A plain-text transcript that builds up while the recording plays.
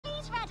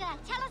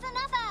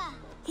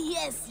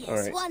Yes, yes,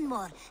 right. one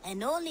more,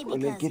 and only And then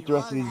because get the you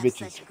rest all of have these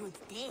bitches. such good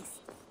taste.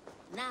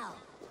 Now,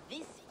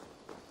 this.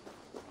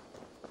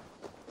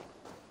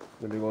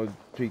 We're gonna go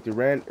tweak to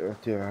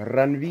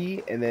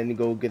Ranvi, and then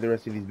go get the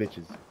rest of these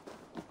bitches.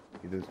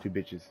 Get those 2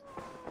 bitches.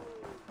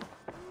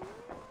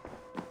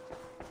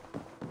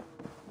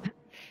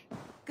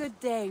 Good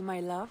day, my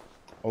love.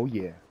 Oh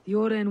yeah. The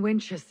order in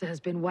Winchester has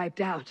been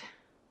wiped out,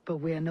 but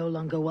we are no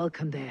longer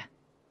welcome there.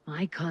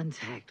 My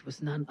contact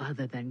was none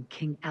other than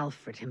King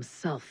Alfred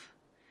himself.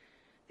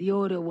 The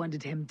order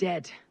wanted him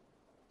dead,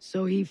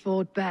 so he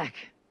fought back.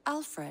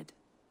 Alfred.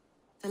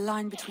 The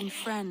line between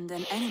friend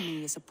and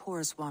enemy is a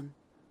porous one.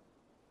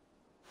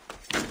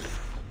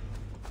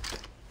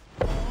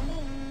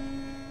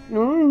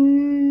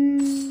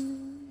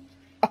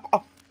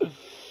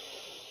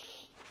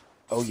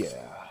 Oh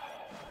yeah.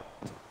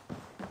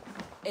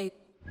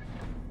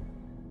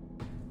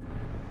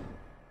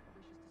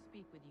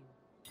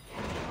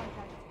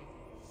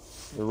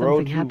 The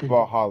road to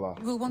Valhalla.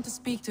 You will want to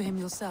speak to him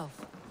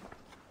yourself.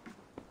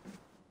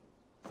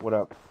 What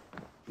up,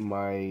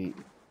 my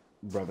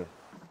brother?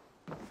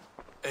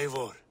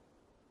 Eivor,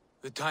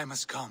 the time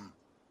has come.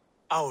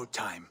 Our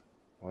time.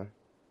 What?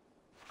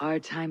 Our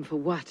time for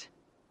what?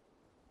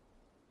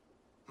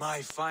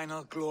 My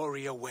final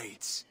glory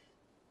awaits.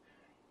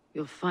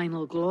 Your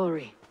final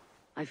glory.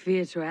 I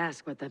fear to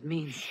ask what that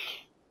means.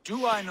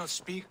 Do I not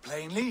speak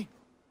plainly?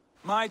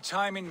 My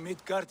time in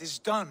Midgard is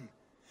done.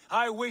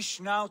 I wish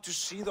now to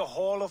see the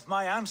hall of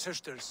my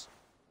ancestors.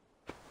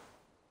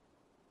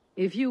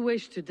 If you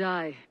wish to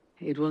die,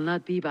 it will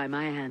not be by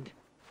my hand.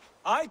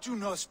 I do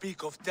not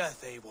speak of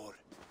death, Eivor.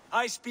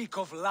 I speak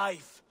of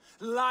life.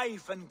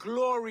 Life and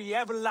glory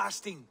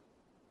everlasting.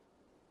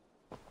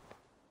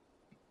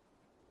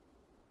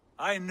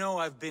 I know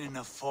I've been in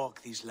a fog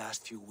these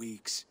last few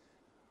weeks.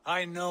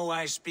 I know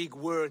I speak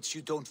words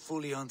you don't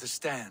fully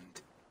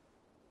understand.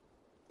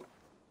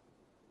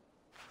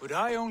 But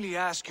I only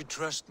ask you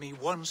trust me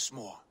once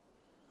more.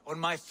 On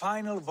my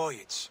final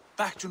voyage,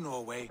 back to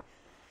Norway,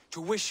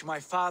 to wish my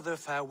father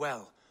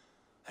farewell,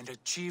 and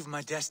achieve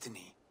my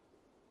destiny.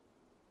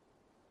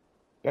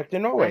 Back to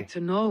Norway. Back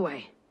to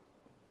Norway.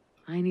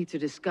 I need to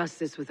discuss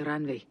this with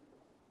Ranvi.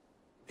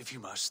 If you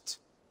must.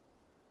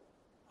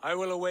 I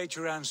will await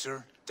your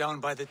answer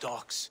down by the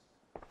docks.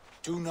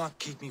 Do not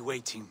keep me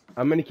waiting.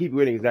 I'm gonna keep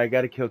waiting because I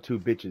gotta kill 2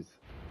 bitches.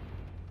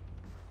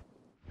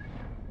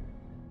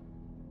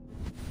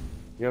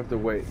 You have to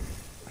wait.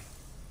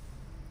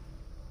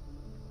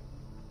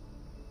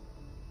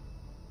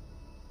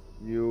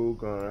 You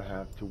gonna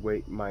have to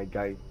wait, my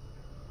guy.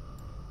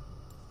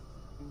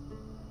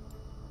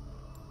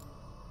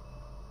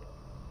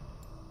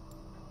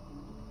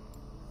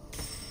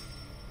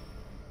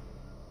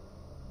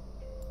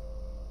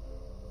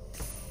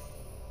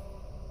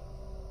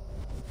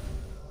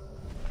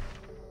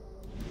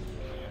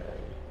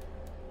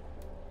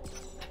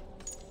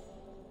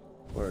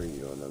 Where are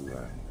you on the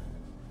map?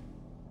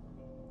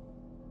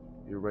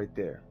 You're right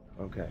there.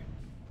 Okay.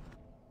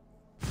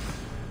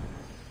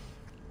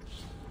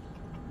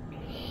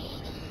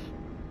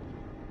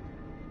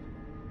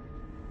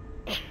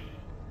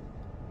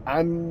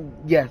 I'm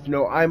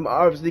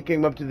obviously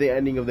came up to the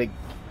ending of the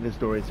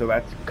story, so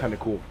that's kind of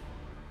cool.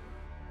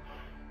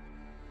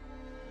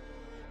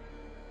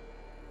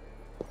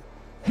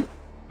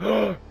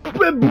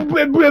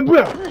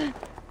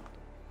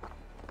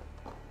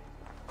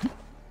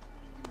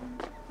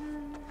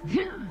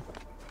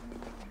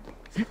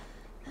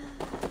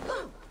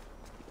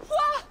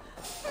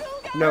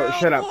 No,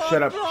 shut up,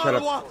 shut up, shut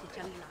up.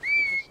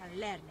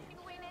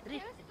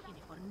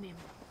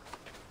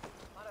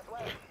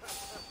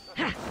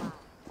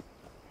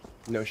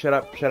 No, shut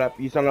up, shut up.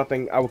 You saw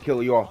nothing, I will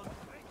kill you all.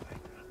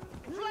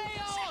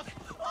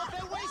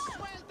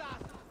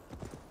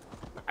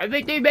 I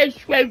think they made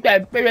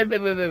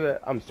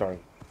I'm sorry.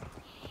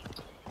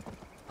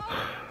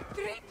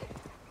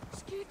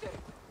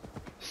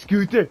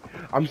 Scooter!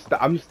 I'm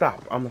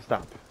gonna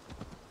stop.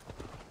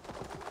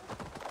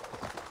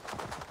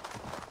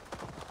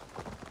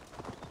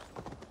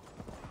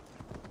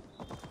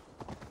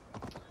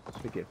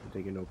 Forget for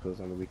taking no pills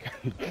on the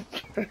weekend.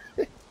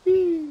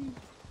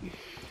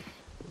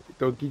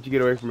 Don't get you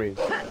get away from me.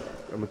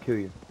 I'm gonna kill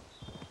you.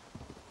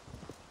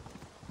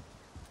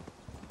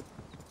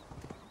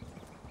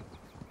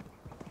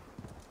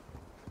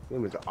 His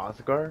name was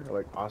Oscar?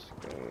 Like Oscar.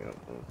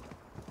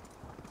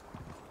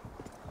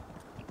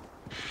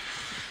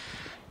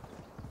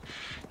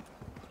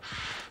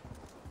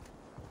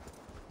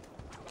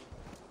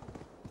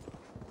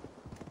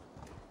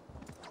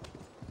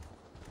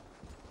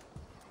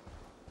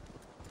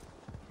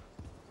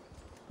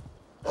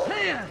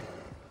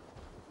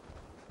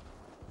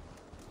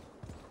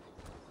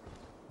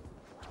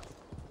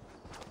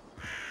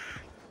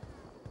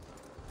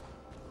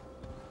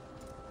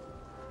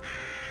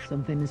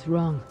 Something is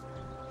wrong.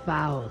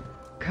 Foul.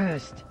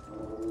 Cursed.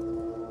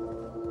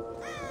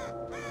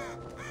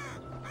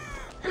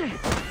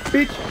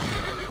 Bitch!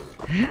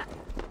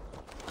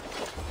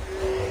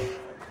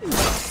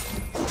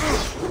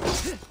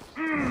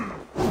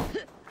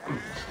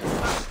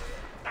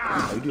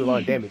 We do a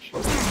lot of damage.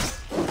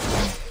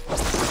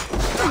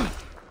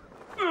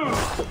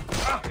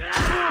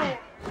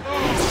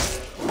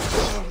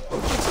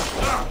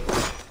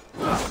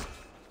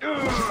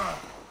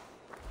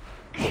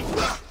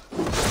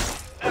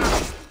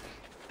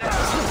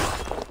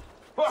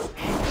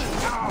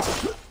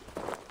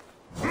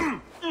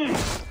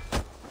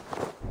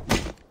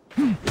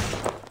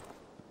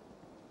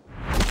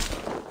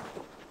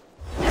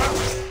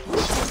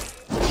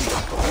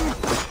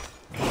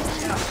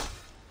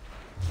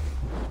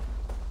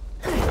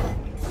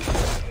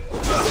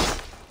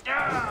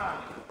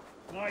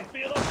 I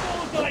feel a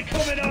bullseye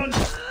coming on!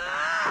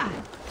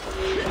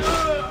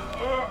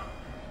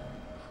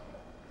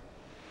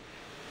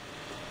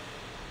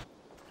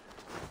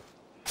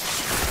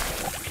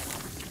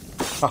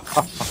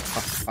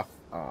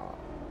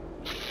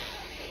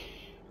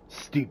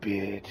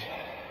 Stupid.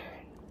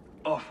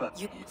 Offer.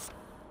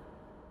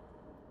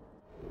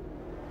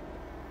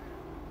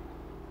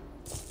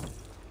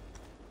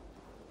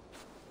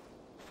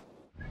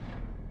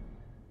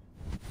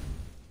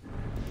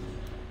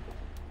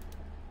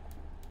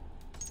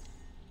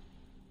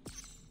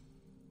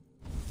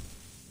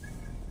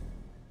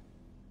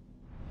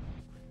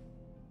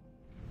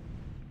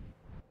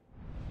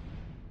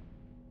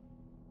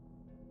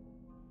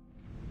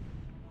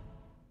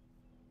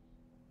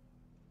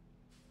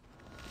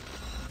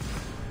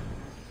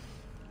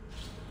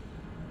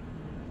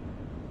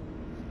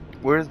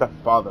 Where's the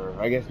father?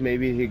 I guess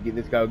maybe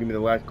this guy will give me the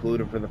last clue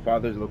for the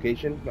father's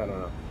location. I don't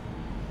know.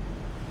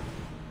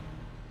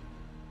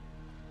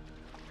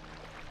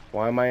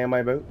 Why am I in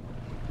my boat?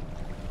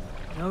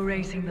 No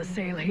raising the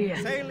sail here.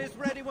 Sail is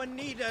ready when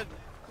needed.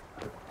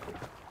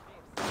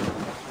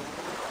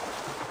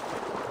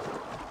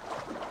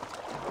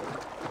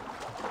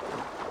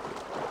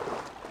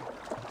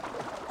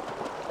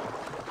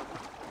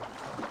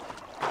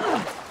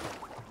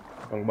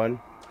 Wrong button.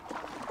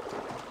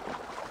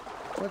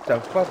 What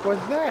the fuck was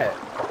that?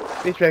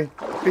 Fish said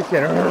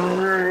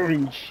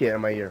shit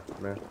in my ear,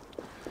 man.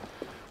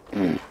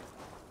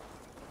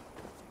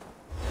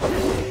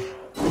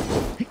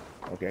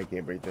 Okay, I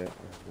can't break that.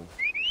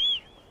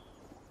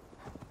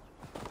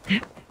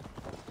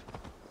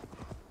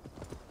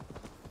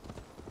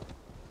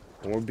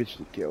 More bitch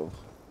to kill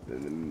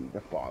than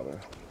the father.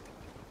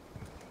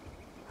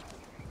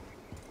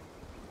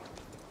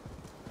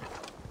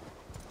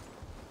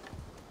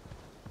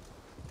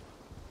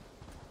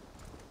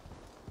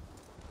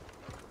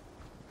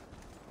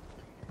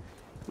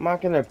 I'm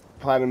not gonna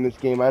platinum this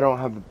game. I don't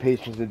have the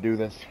patience to do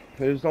this.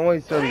 There's only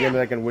certain games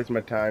I can waste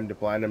my time to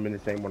platinum in the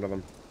same one of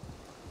them.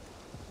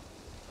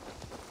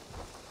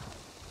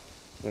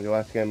 Like the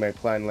last game I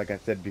platinum, like I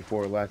said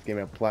before, the last game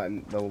I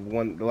platinum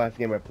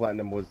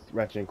was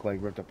Ratchet and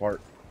Clank Rift Apart.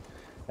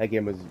 That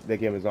game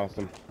was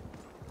awesome.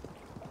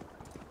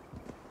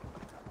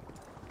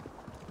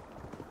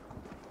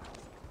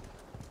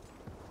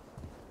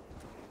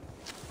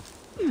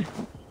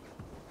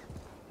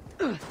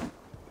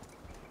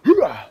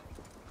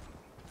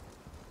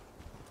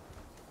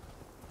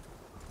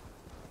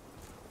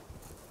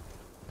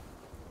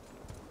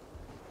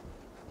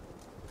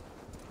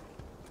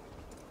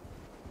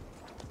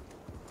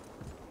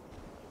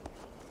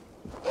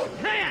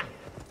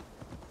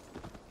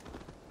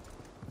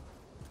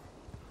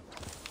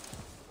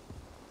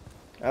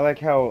 I like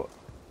how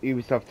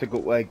Ubisoft took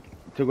away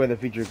the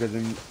feature, because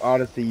in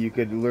Odyssey you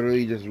could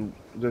literally just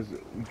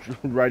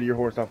ride your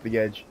horse off the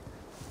edge,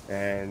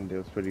 and it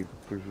was pretty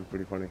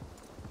funny.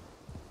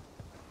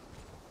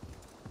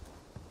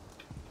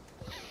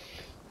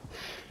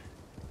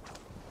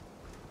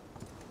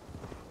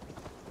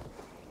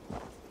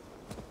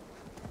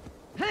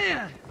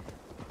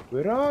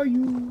 Where are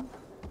you?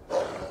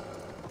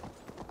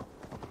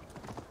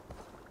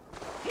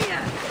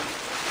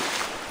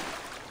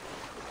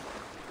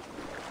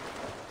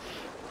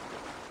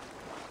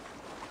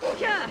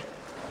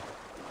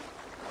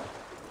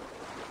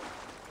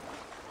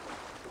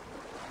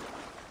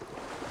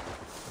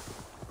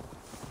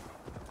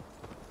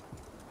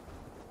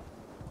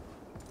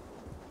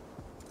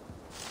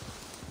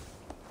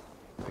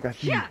 I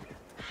see you.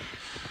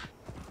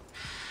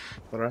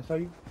 What I saw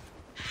you?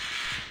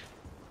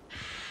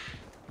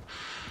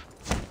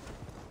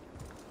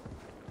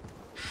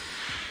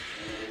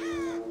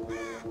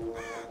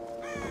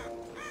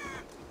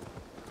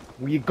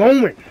 Where you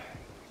going?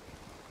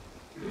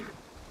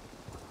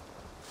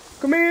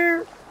 Come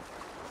here.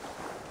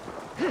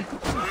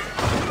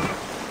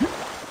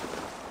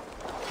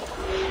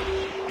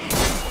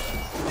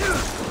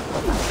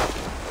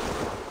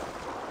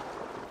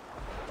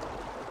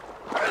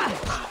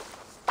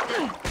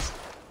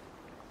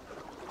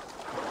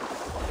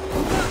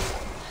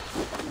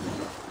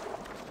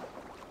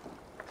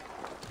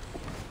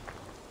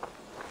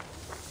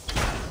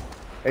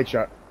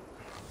 Headshot.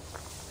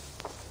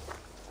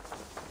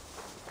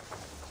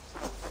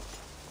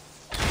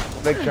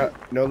 Leg shot.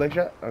 No leg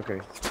shot? Okay.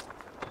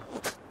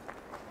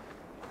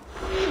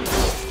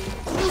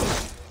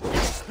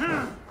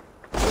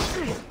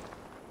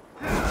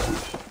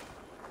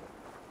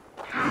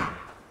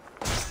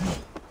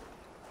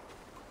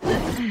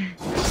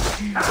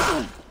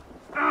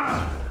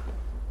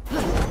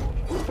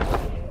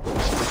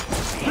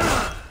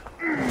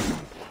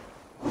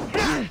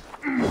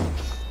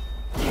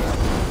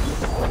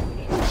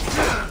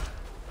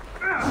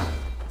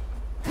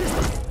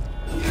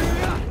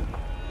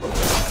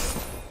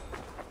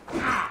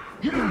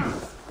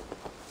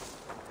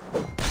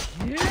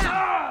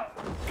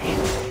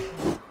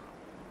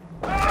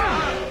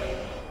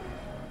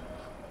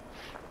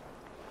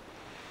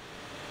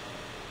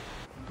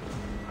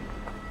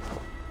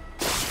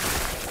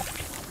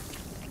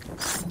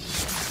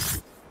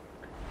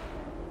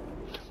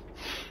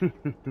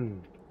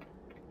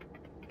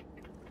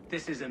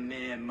 This is a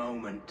mere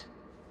moment.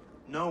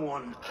 No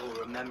one will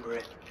remember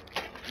it.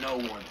 No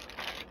one.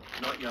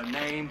 Not your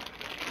name,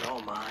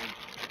 nor mine.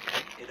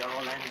 It all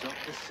ends up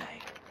the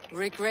same.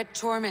 Regret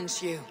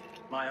torments you.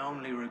 My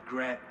only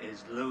regret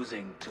is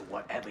losing to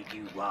whatever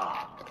you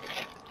are.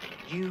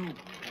 You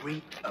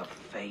reek of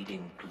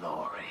fading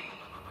glory.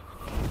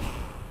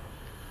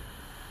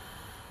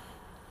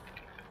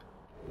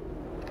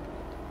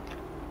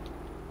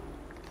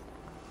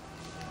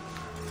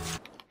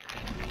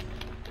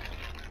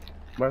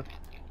 What?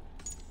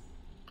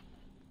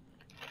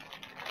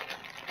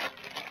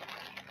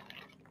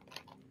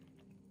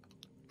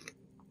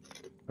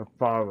 The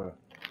father.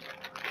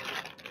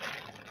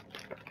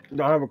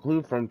 Don't have a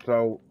clue from,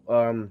 so,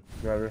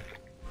 whatever.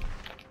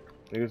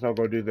 I guess I'll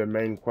go do the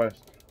main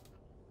quest.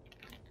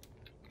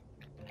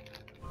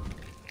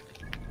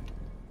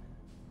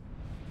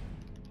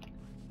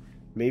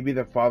 Maybe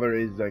the father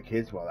is like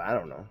his father, I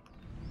don't know.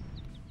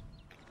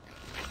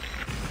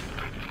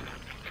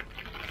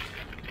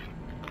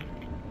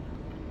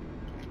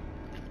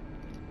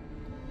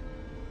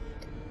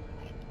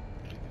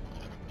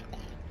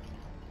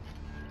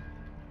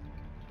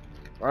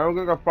 I don't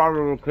think a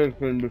father will kick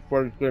him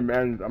before this game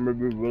ends. I'm gonna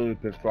be really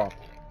pissed off.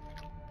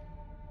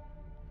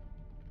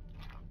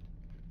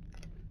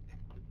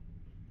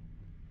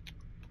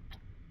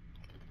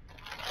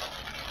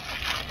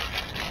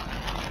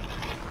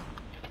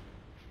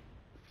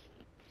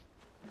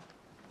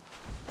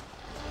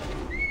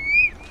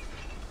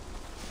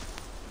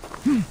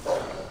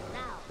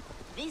 Now,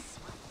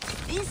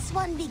 this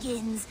one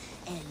begins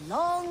a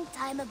long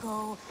time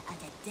ago at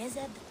a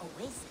desert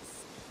oasis.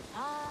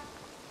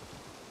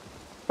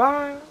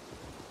 Bye.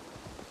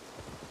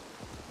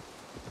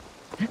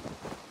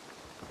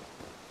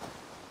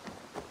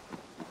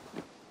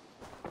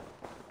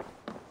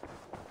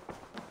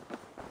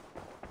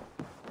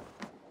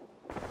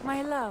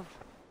 My love.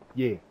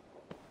 Yeah.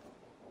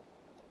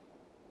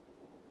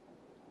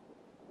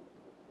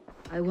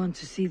 I want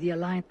to see the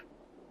Alliance.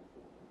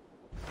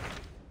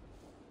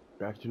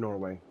 Back to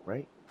Norway,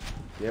 right?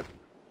 Yep.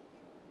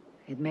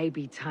 It may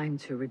be time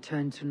to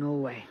return to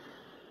Norway.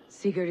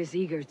 Sigurd is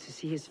eager to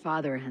see his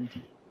father,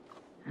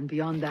 and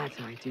beyond that,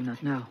 I do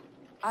not know.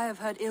 I have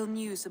heard ill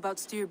news about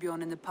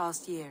Styrbjorn in the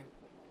past year.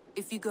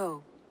 If you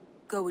go,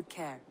 go with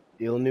care.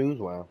 Ill news?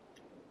 Wow.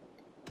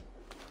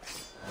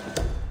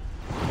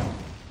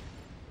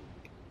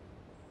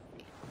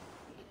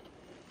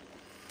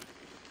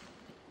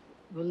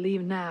 We'll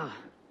leave now,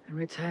 and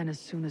return as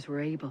soon as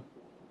we're able.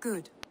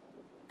 Good.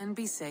 And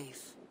be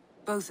safe.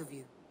 Both of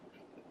you.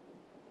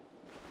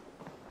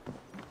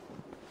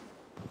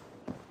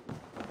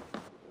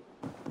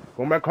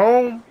 Go back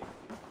home.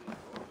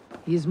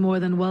 He is more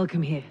than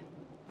welcome here,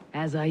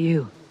 as are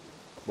you.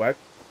 What?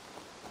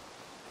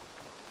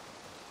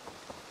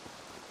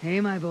 Hey,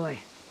 my boy.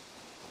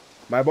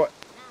 My boy.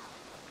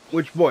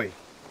 Which boy?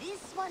 This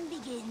one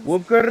begins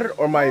Wolfgar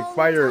or my long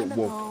fire time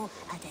wolf? ago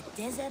at a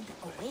desert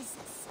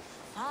oasis,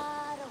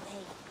 far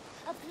away.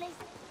 A place.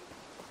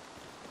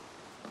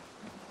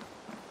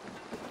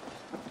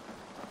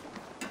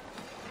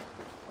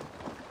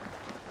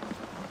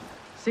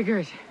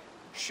 Sigurd,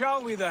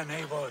 Shall we then,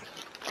 Eivor?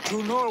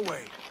 To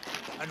Norway,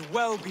 and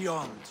well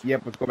beyond.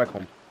 Yep, let's go back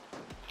home.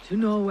 to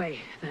Norway,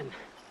 then.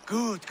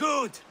 Good,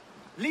 good.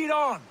 Lead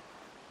on.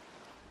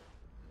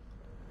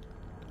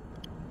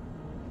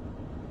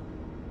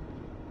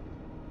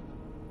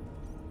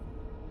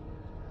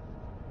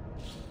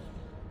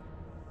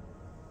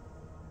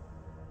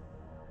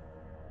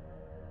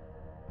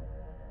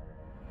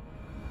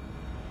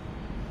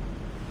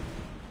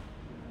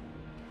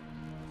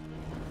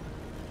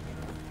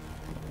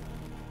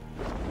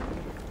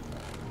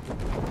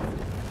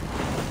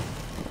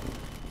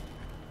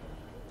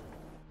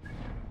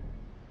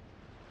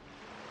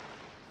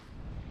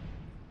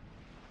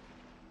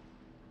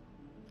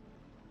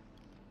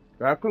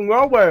 Back to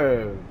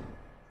Norway.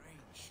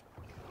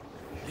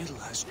 Little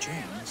has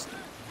changed,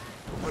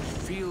 but it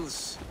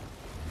feels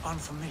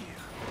unfamiliar.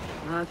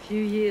 A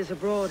few years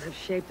abroad have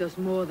shaped us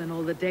more than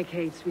all the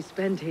decades we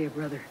spent here,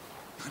 brother.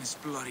 And it's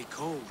bloody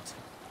cold.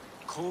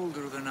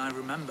 Colder than I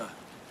remember.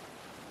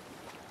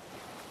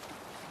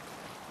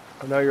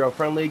 Oh, now you're all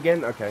friendly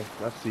again? Okay,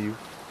 let's see you.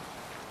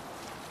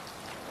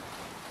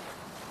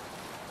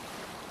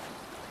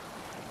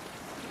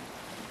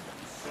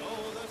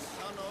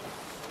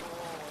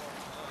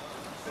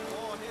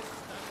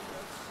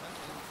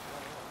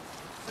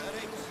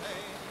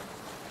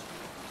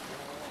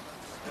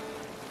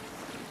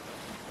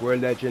 Where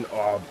legend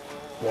are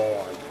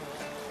born.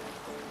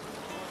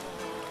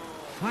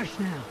 Hush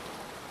now.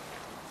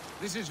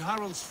 This is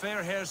Harald's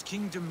Fairhair's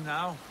kingdom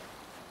now.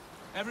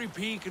 Every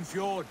peak and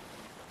fjord.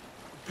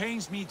 It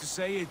pains me to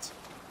say it,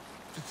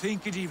 to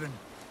think it even.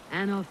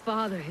 And our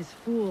father, his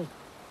fool.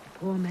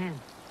 Poor man.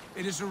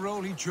 It is a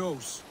role he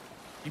chose.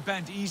 He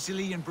bent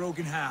easily and broke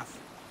in half.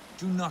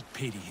 Do not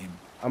pity him.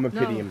 I'ma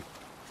pity him.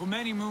 For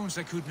many moons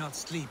I could not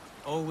sleep,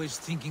 always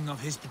thinking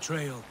of his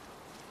betrayal.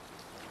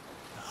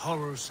 The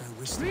horrors I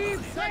wished upon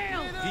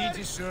him. He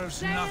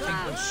deserves nothing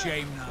but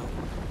shame now.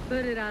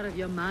 Put it out of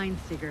your mind,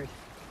 Sigurd.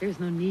 There's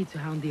no need to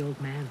hound the old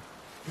man.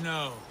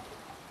 No.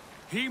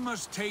 He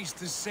must taste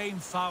the same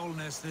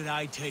foulness that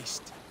I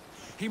taste.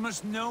 He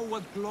must know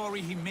what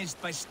glory he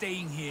missed by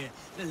staying here,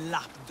 the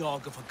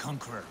lapdog of a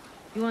conqueror.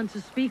 You want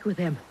to speak with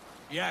him?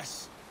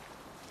 Yes.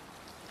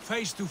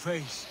 Face to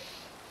face.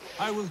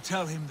 I will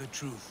tell him the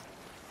truth.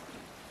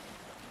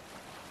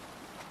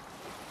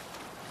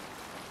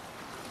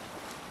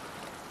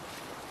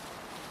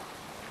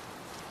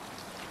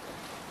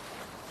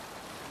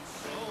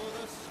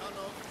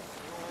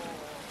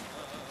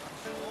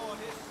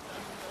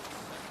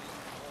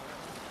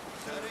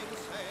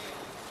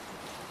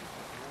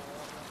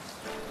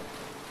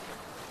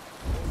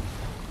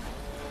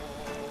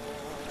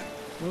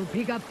 We'll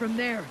pick up from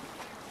there.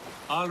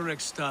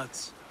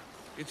 Alrekstad.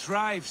 It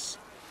thrives.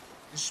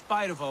 In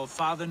spite of our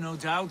father, no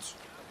doubt.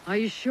 Are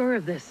you sure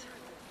of this?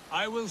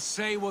 I will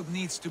say what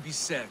needs to be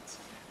said.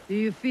 Do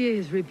you fear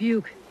his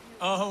rebuke?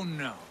 Oh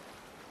no.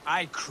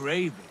 I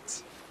crave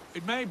it.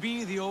 It may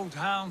be the old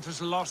hound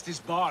has lost his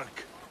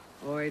bark.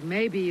 Or it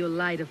may be you'll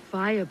light a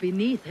fire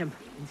beneath him,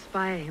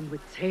 inspire him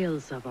with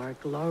tales of our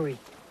glory.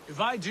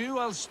 If I do,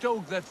 I'll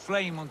stoke that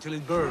flame until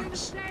it burns.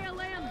 Sail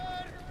in!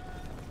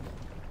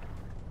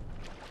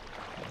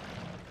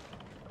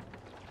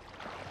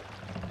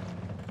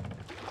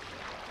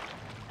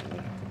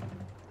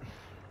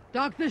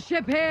 Dock the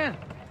ship here!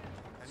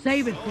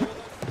 Save it!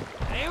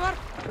 Eivor,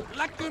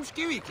 leggum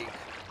skjúvíking.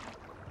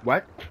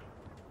 What?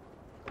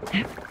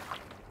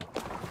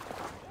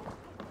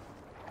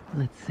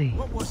 Let's see.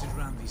 What was it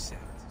Randi said?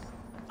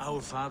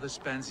 Our father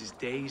spends his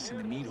days in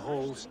the mead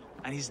halls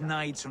and his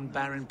nights on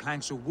barren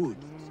planks of wood.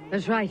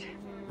 That's right.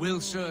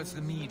 We'll search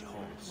the mead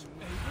halls.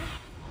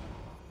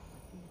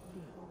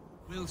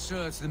 We'll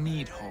search the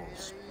mead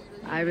halls.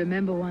 I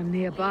remember one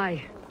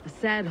nearby. A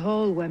sad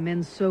hole where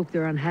men soak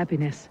their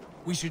unhappiness.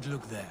 We should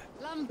look there.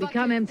 We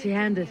come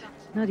empty-handed.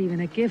 Not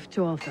even a gift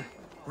to offer.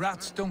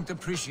 Rats don't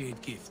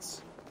appreciate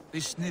gifts. They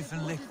sniff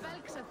and lick them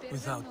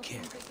without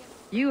care.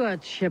 You are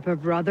chipper,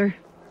 brother.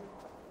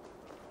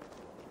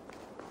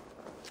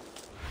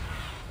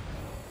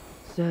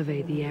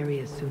 Survey the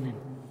area, Sunan.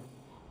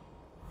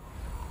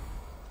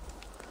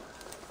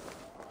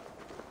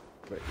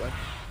 Wait, what?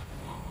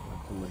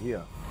 What's over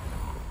here?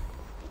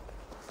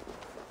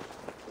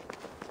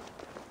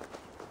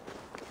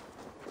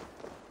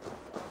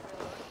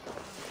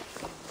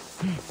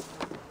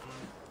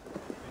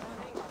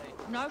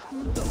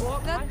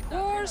 That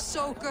poor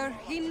soaker,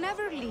 he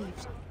never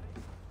leaves.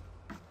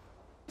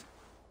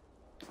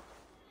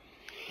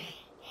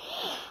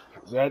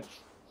 That's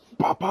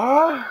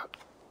Papa?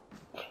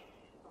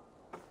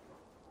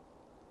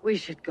 We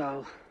should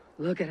go.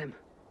 Look at him.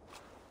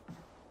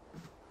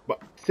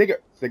 But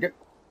Sigurd.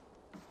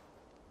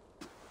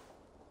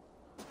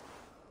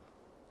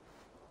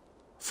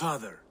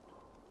 Father.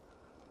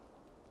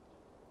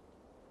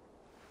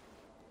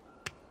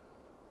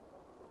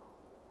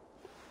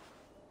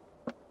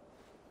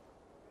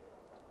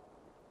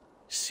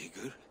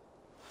 Sigurd?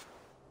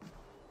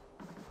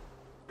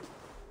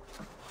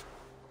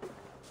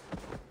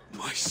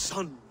 My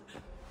son,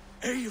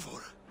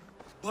 Eivor,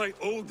 by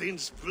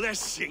Odin's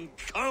blessing,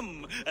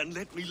 come and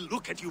let me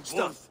look at you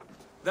Stop. both.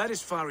 That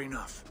is far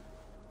enough.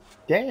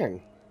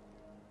 Dang.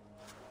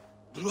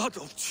 Blood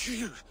of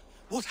Tyr,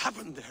 what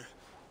happened there?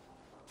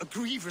 A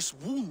grievous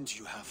wound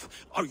you have.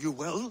 Are you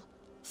well?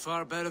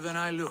 Far better than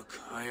I look,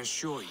 I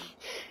assure you.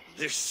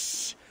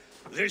 This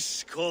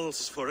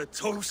calls for a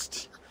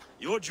toast.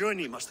 Your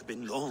journey must have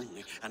been long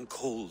and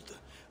cold.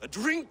 A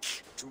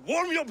drink to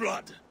warm your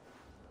blood.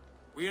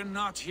 We are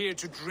not here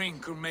to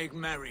drink or make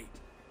merry.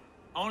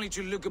 Only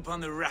to look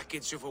upon the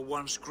wreckage of a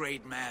once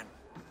great man.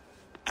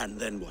 And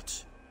then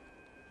what?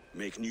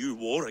 Make new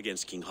war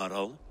against King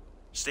Harald?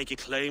 Stake a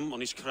claim on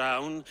his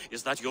crown?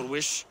 Is that your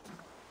wish?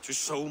 To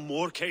sow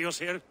more chaos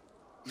here?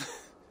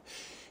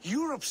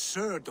 You're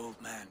absurd,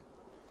 old man.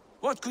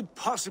 What could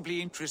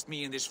possibly interest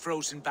me in this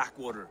frozen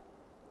backwater?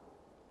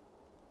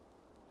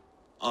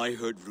 I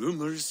heard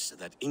rumors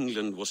that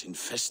England was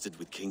infested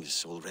with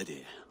kings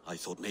already. I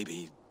thought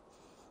maybe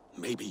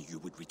you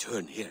would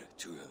return here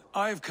to...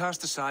 I've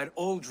cast aside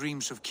all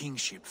dreams of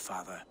kingship,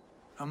 father.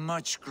 A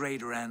much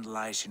greater end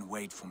lies in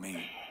wait for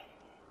me.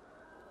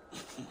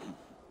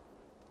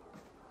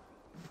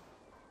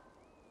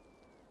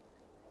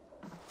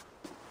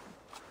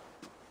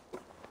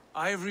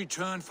 I have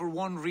returned for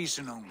one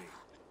reason only.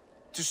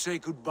 To say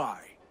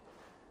goodbye.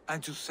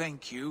 And to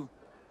thank you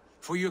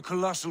for your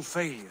colossal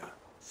failure.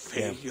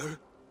 Failure?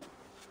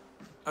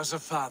 As a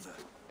father,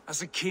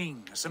 as a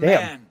king, as a Damn.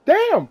 man.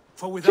 Damn!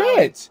 For without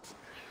Shit! it,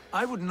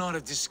 I would not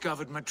have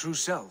discovered my true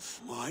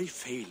self. My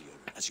failure,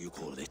 as you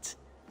call it.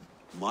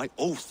 My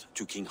oath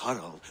to King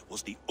Harald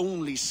was the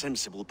only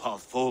sensible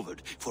path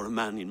forward for a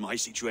man in my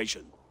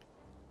situation.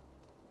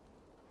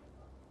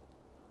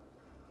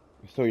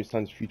 You stole your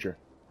son's future.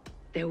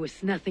 There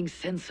was nothing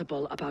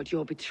sensible about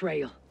your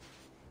betrayal.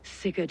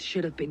 Sigurd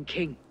should have been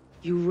king.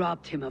 You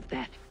robbed him of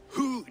that.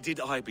 Who did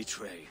I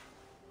betray?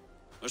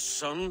 A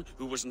son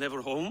who was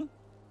never home?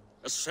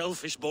 A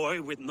selfish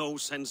boy with no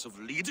sense of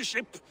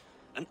leadership?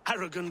 An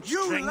arrogant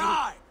You strangler?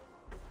 lie!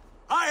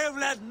 I have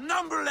led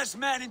numberless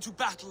men into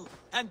battle,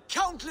 and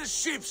countless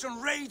ships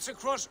on raids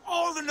across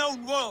all the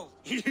known world.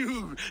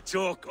 You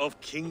talk of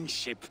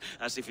kingship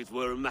as if it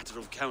were a matter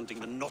of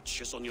counting the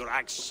notches on your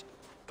axe.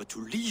 But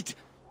to lead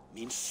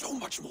means so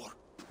much more.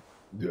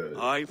 Yeah.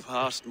 I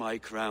passed my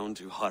crown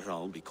to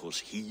Harald because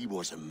he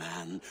was a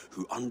man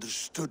who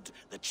understood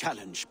the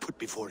challenge put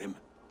before him.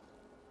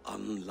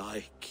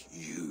 Unlike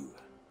you.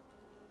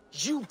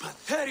 You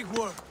pathetic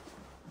worm!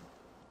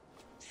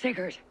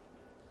 Sigurd,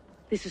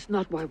 this is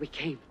not why we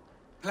came.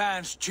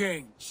 Plans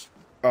change.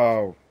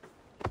 Oh.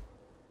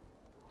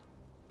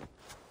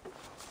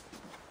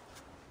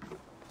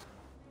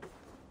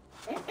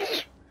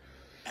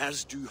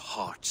 As do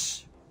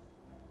hearts.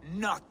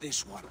 Not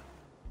this one.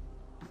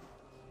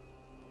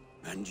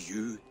 And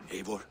you,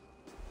 Eivor?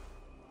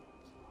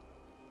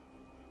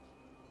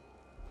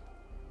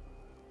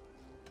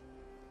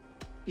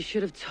 You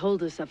should have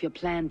told us of your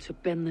plan to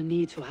bend the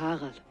knee to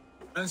Harald.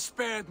 And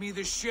spared me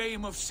the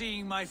shame of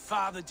seeing my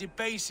father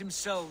debase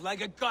himself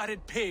like a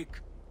gutted pig.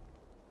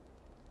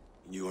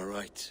 You are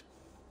right.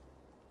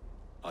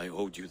 I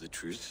owed you the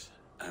truth,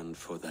 and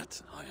for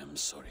that I am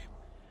sorry.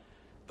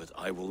 But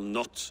I will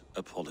not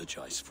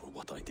apologize for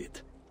what I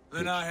did.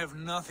 Then I have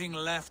nothing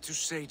left to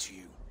say to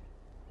you.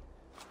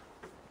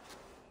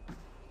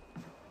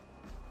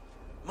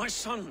 My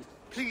son,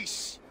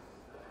 please.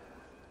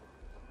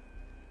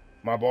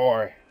 My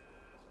boy.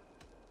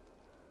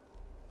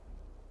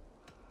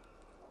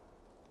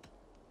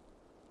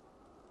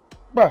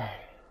 Bah.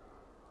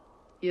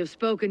 You have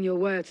spoken your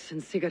words,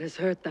 and Sigurd has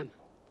heard them.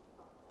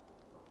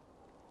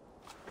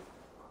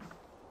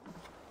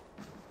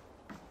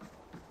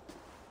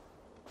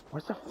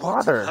 Where's the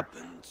What father?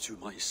 happened to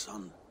my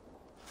son?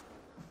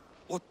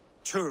 What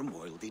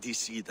turmoil did he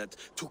see that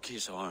took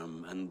his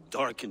arm and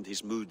darkened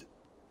his mood?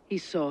 He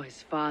saw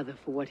his father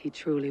for what he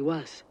truly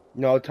was.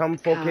 No, Tom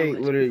Folke Coward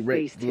literally who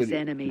raped faced his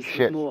enemies with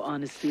shit. more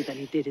honesty than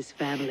he did his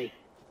family.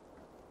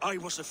 I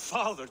was a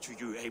father to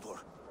you, Eivor.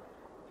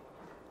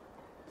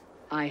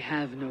 I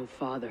have no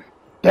father.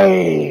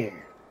 Damn.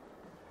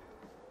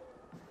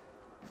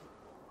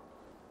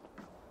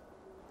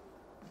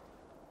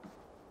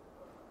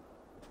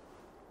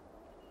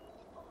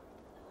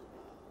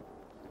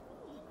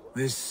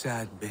 This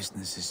sad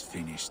business is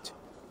finished.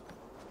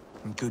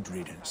 And good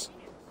riddance.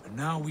 And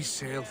now we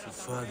sail for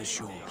further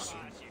shores.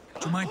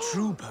 To my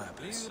true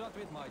purpose.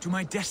 To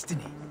my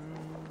destiny.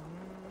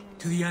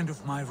 To the end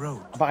of my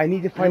road. But I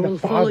need to I find will the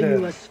follow father.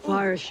 you as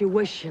far as you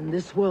wish in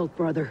this world,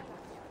 brother.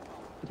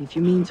 But if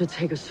you mean to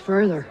take us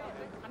further,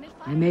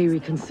 I may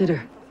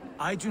reconsider.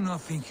 I do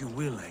not think you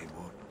will,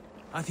 Eivor.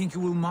 I think you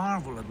will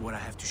marvel at what I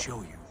have to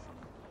show you.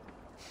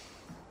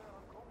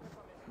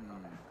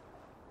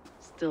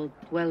 Still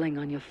dwelling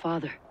on your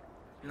father.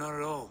 Not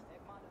at all.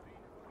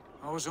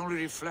 I was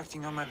only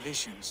reflecting on my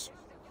visions.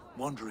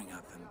 Wondering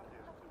at them.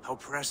 How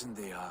present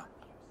they are.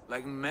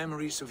 Like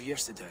memories of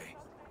yesterday.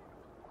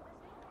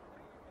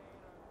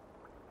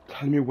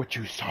 Tell me what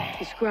you saw.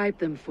 Describe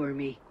them for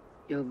me,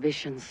 your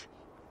visions.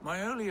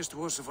 My earliest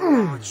was of a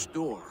large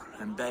door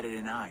embedded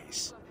in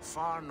ice,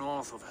 far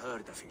north of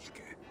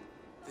Herdafylke.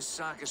 The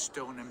saga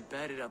stone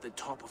embedded at the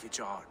top of its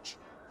arch.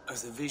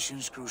 As the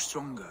visions grew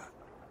stronger,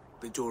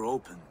 the door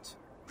opened,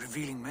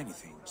 revealing many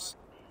things.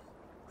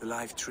 The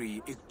life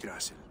tree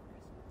Yggdrasil,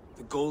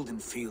 the golden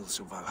fields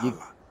of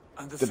Valhalla,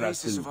 and the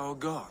faces of our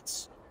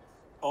gods,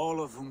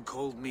 all of whom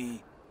called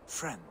me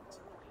friend,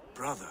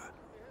 brother,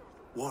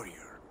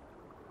 warrior.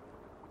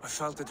 I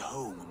felt at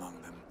home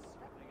among them,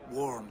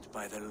 warmed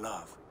by their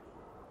love.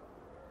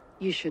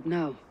 You should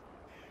know.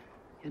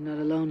 You're not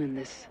alone in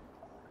this.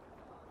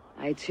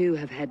 I too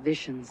have had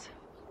visions.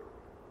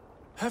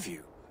 Have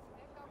you?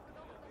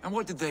 And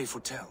what did they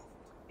foretell?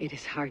 It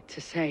is hard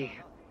to say.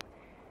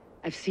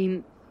 I've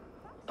seen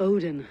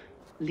Odin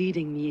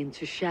leading me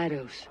into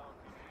shadows.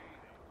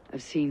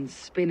 I've seen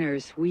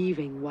spinners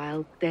weaving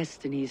wild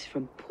destinies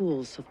from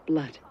pools of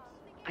blood.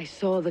 I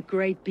saw the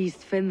great beast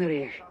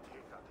Fenrir,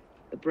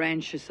 the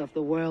branches of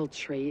the World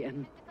Tree,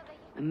 and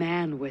a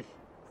man with...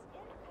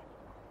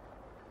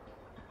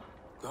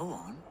 Go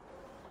on.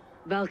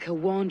 Valka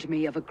warned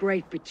me of a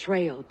great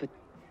betrayal, but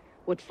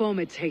what form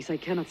it takes I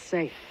cannot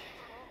say.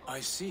 I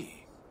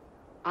see.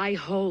 I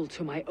hold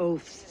to my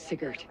oaths,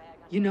 Sigurd.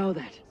 You know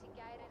that.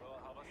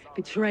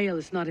 Betrayal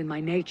is not in my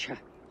nature.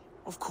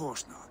 Of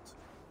course not.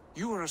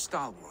 You are as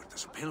stalwart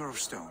as a pillar of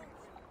stone.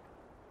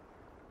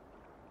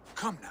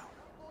 Come now.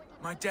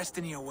 My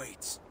destiny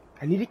awaits.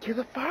 I need to kill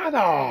the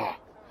father.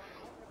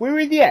 Where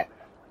is he at?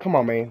 Come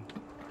on, man.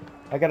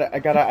 I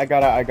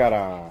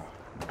gotta.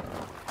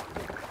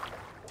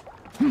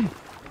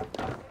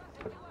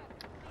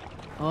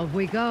 Off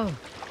we go.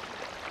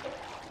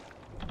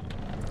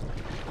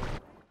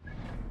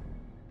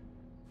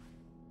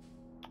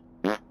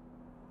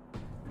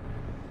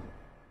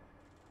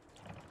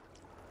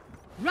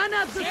 Run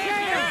up the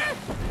stairs!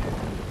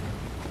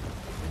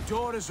 The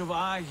daughters of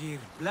Aegir,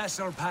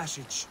 bless our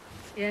passage.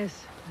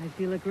 Yes, I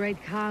feel a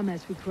great calm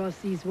as we cross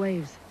these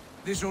waves.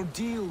 This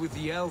ordeal with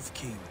the Elf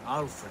King,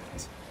 Alfred.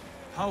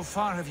 How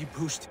far have you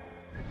pushed?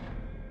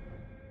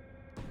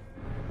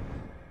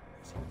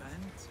 Is he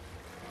bent?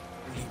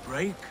 Will he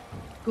break?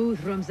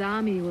 Guthrum's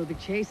army will be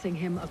chasing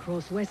him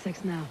across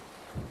Wessex now.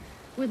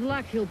 With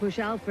luck, he'll push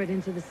Alfred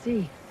into the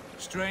sea.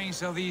 Strange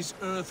how these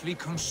earthly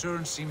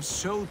concerns seem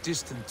so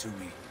distant to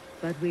me.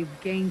 But we've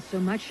gained so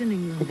much in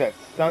England. Look at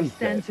that We sunset.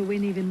 stand to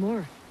win even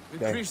more. The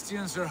Okay.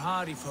 Christians are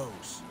hardy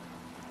foes.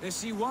 They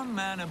see one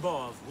man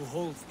above who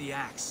holds the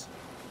axe.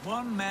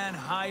 One man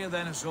higher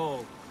than us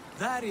all.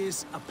 That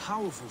is a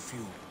powerful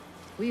feud.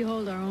 We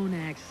hold our own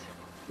axe.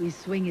 We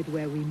swing it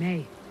where we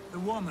may. The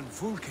woman,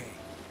 Fulke.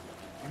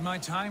 In my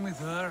time with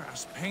her,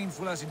 as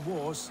painful as it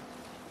was,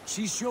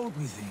 she showed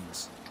me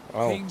things.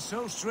 Oh. Things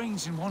so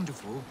strange and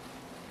wonderful.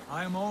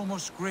 I am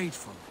almost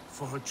grateful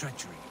for her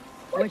treachery.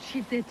 What she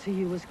did to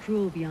you was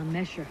cruel beyond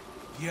measure.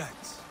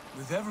 Yet,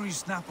 with every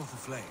snap of the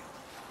flail,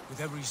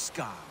 with every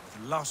scar,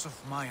 with the loss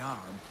of my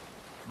arm,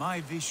 my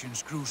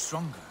visions grew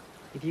stronger.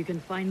 If you can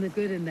find the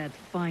good in that,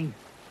 fine.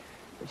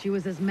 But she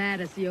was as mad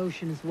as the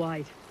ocean is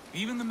wide.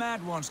 Even the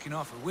mad ones can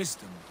offer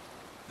wisdom.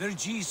 Their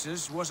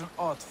Jesus was an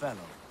odd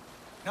fellow.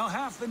 Now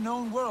half the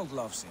known world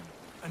loves him.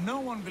 And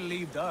no one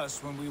believed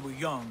us when we were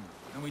young,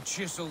 and we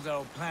chiseled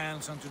our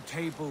plans onto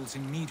tables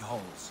in meat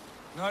halls.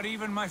 Not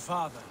even my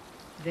father.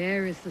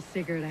 There is the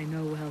Sigurd I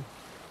know well.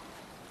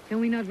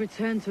 Can we not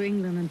return to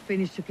England and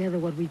finish together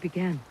what we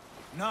began?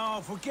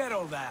 No, forget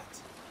all that.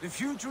 The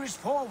future is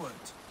forward.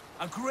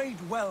 A great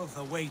wealth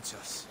awaits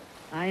us.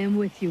 I am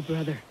with you,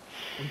 brother.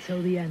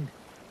 Until the end.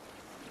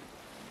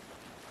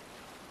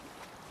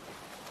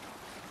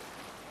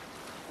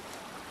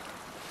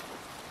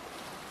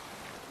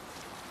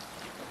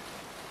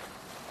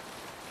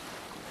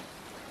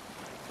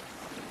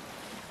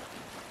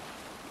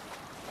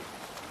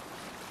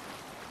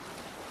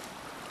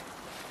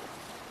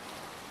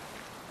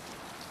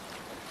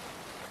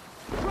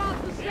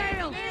 Drop the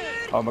sail!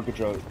 Oh, my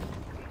controller.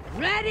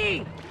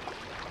 Ready!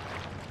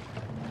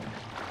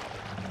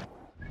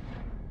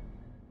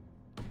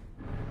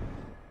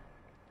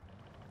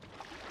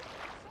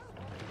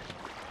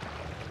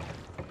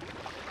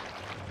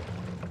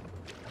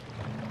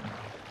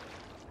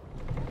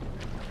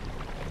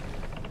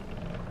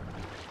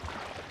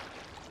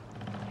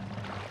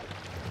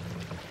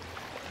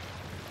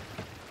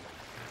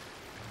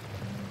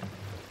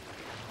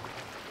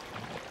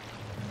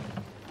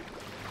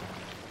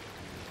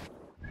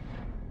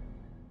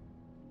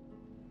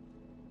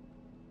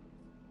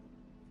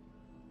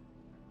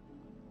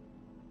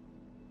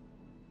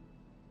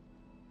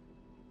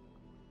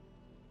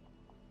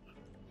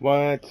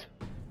 What?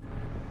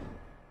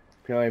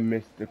 Apparently I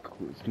missed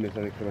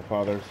something for the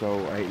father,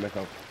 so I hate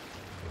myself.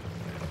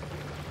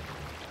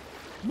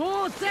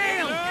 More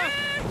sail!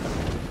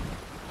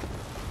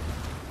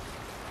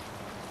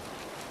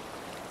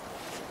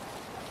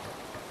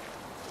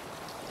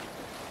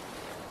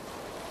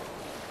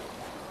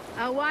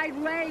 A white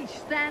rage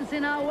stands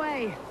in our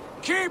way.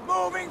 Keep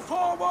moving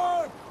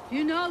forward!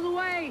 You know the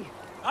way.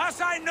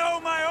 As I know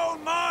my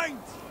own mind!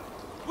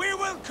 We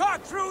will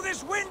cut through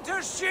this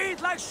winter's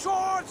sheet like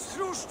swords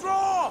through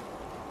straw!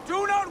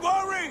 Do not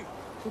worry!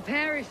 To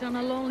perish on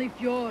a lonely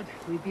fjord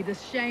would be the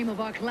shame of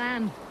our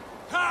clan.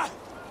 Ha!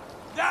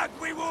 That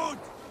we would!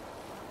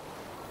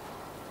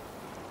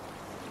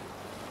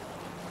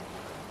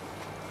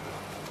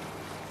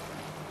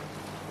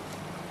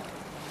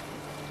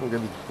 I'll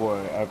get this before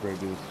I ever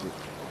do this shit.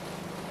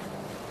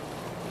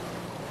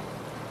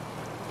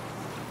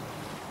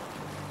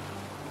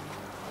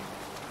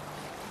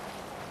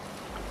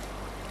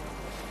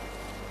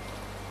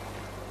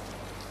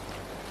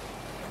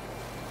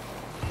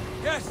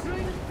 Yes!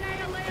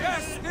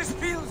 Yes, this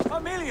feels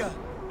familiar!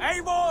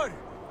 Eivor!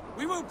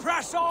 We will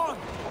press on!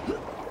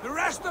 The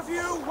rest of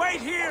you,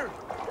 wait here!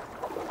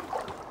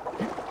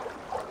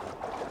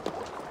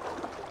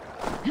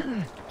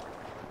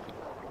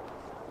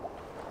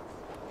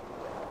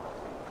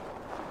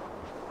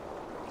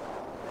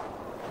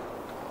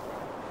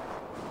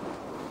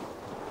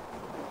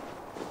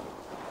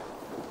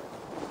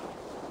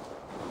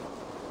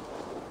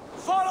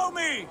 Follow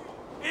me!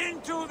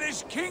 Into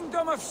this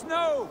kingdom of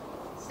snow!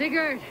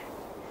 Sigurd,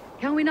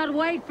 can we not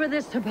wait for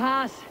this to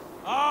pass?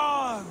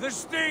 Ah, the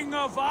sting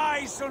of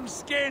ice on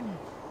skin!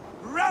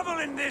 Revel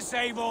in this,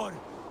 Eivor!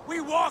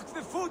 We walk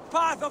the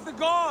footpath of the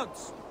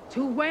gods!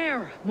 To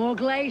where? More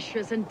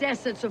glaciers and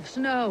deserts of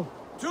snow.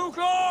 To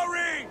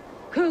glory!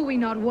 Could we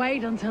not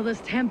wait until this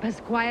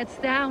tempest quiets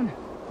down?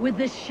 With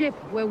this ship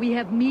where we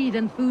have meat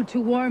and food to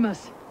warm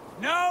us?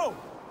 No!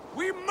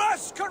 We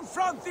must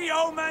confront the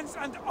omens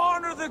and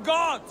honor the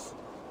gods!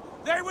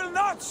 They will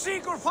not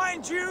seek or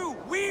find you!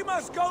 We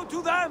must go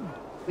to them!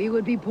 We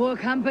would be poor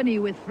company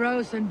with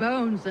frozen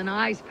bones and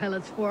ice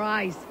pellets for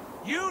eyes.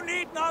 You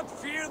need not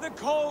fear the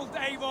cold,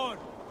 Eivor!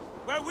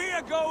 Where we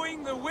are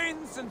going, the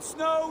winds and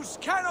snows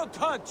cannot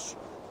touch!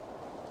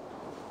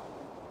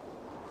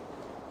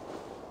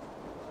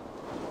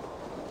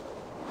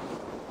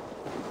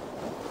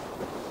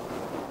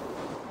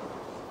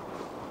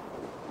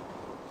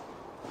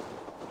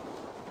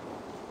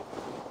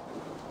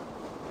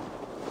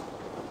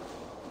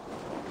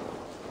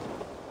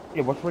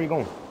 Yeah, where are you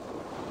going?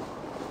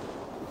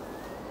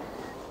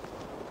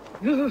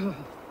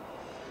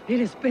 It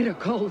is bitter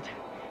cold,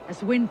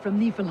 as wind from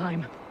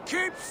Niflheim.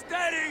 Keep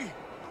steady!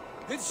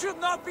 It should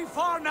not be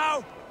far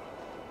now!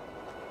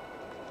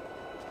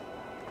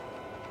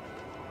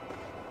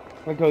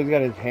 Like how he's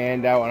got his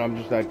hand out and I'm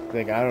just like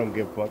thinking, I don't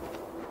give a fuck.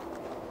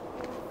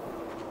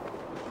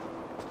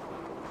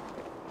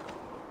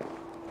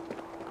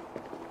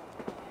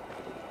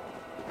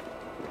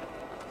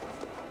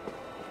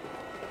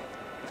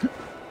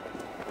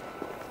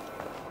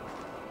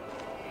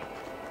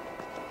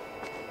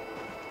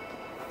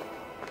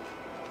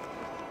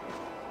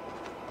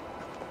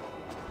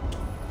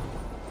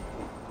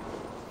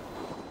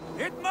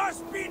 It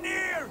must be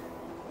near!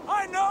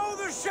 I know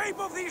the shape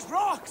of these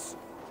rocks!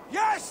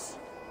 Yes!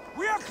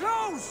 We are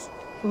close!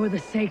 For the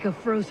sake of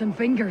frozen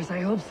fingers, I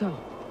hope so.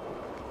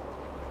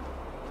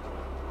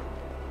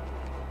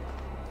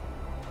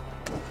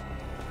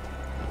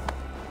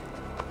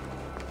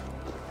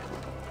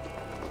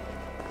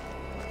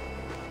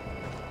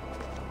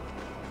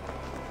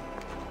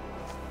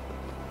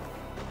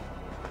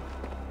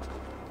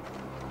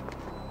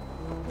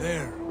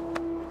 There.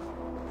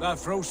 That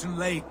frozen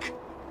lake.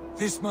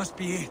 This must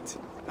be it.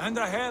 And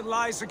ahead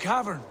lies a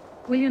cavern.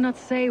 Will you not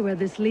say where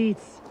this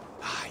leads?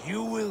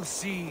 You will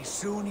see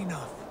soon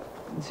enough.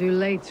 Too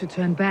late to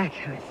turn back,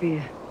 I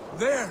fear.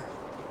 There!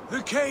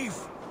 The cave!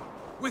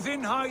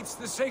 Within hides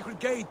the sacred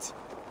gate.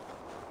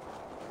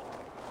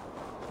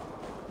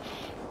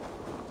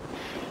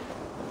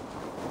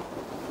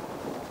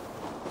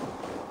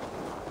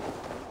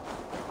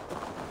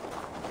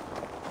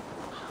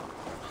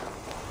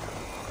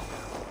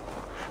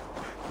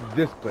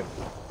 This place.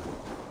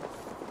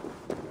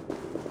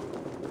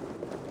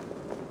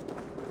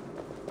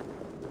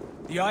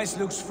 The ice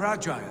looks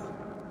fragile.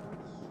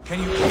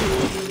 Can you...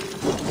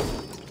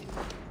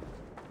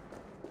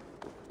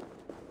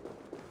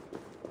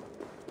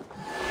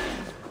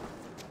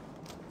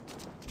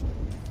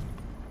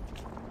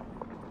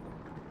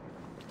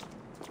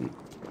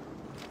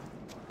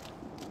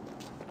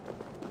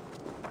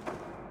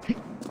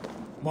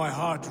 My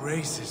heart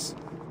races.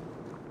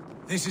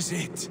 This is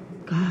it.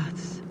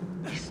 Gods.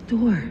 This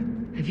door.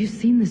 Have you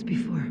seen this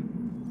before?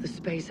 The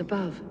space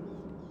above.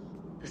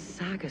 The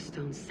Saga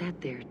Stone sat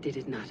there, did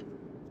it not?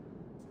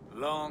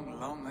 Long,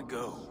 long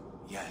ago,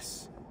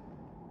 yes.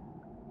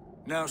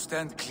 Now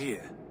stand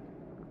clear.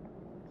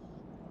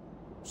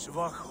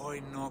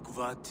 Svachoi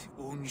nokvat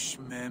uns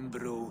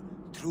membro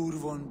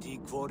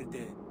trurvondi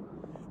gvorde,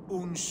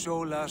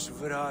 solas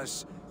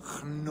vras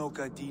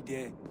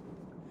gnokadide,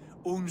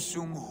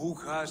 unsum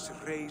huchas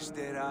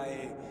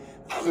reisderae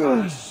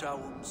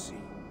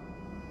saunsi.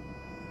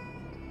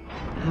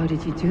 How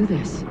did you do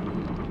this?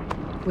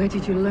 Where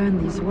did you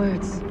learn these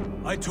words?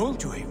 I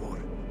told you,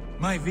 Eivor.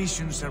 My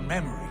visions are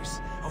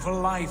memories of a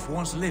life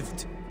once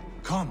lived.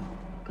 Come.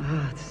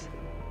 Gods.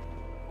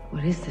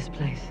 What is this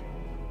place?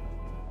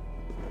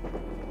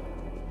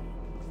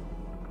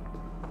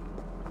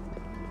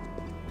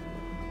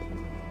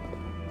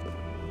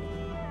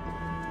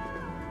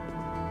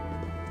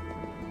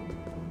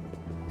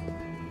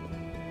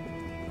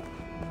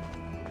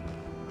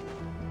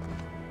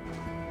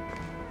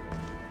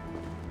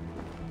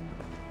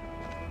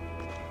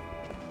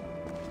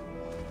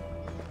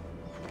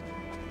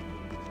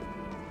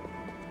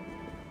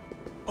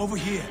 Over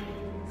here.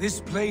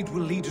 This blade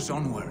will lead us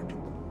onward.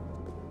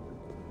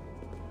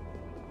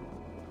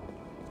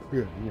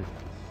 Yeah.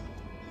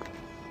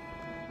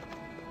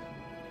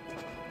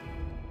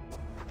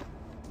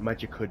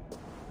 Magic hood.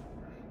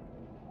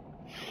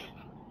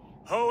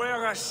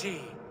 Hoerasi.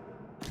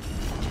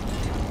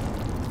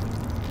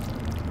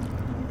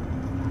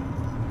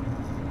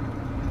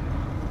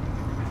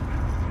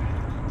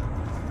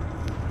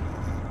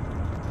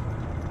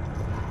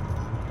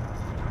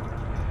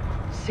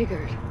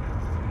 Sigurd.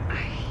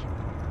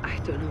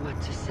 I don't know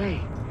what to say.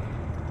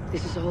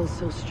 This is all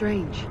so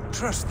strange.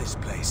 Trust this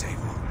place,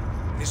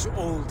 Eivor. This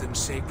old and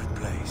sacred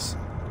place.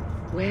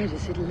 Where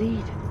does it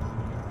lead?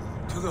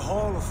 To the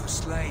Hall of the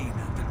Slain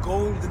and the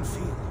Golden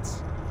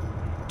Fields.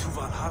 To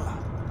Valhalla.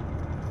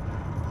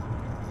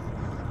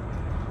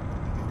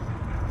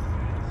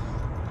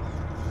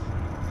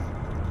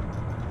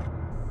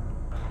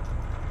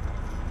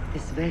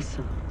 This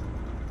vessel,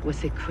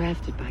 was it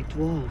crafted by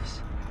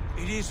dwarves?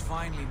 It is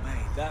finely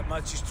made, that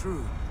much is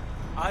true.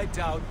 I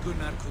doubt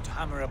Gunnar could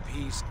hammer a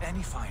piece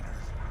any finer.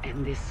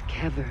 And this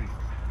cavern,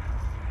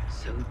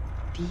 so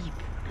deep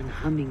and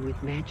humming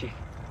with magic.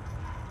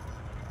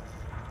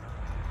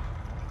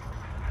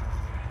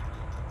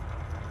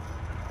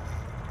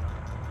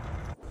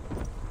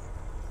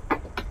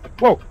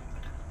 Whoa!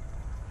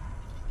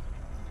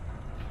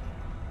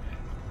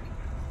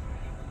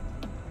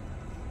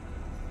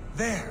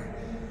 There,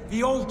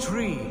 the old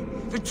tree,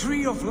 the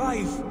tree of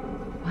life.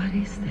 What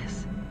is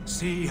this?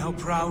 See how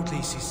proudly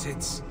she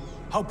sits,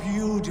 how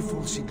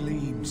beautiful she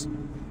gleams.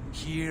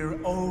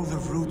 Here, all the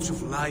roots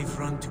of life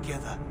run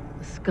together.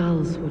 The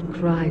skulls would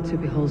cry to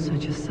behold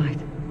such a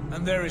sight.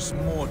 And there is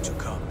more to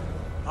come.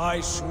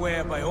 I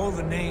swear by all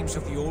the names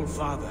of the Old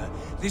Father,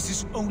 this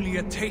is only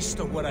a taste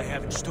of what I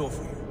have in store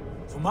for you.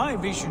 For my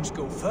visions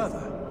go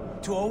further,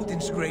 to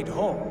Odin's great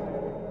hall.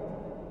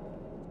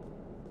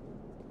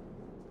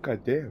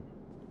 God damn.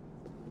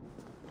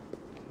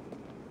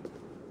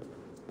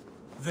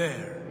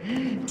 There.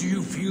 Do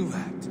you feel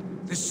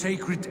that? The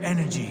sacred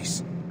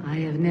energies. I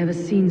have never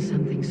seen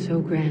something so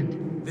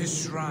grand.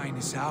 This shrine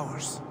is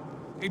ours.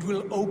 It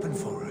will open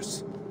for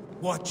us.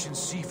 Watch and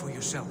see for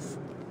yourself.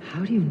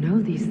 How do you know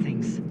these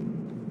things?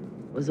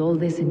 Was all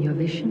this in your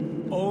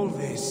vision? All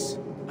this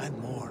and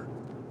more.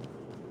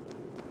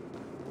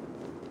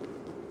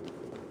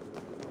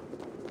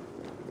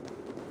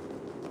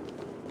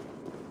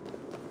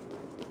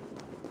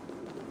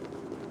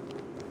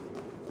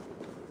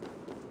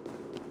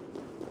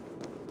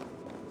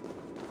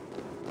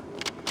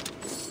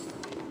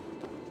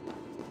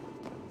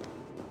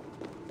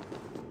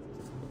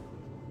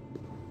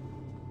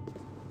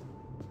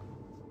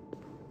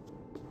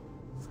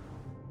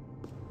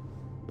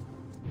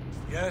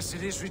 Yes,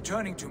 it is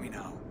returning to me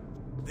now.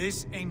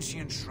 This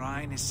ancient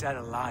shrine is set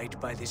alight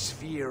by the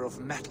sphere of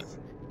metal.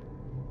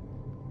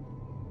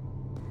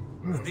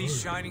 And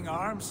these shining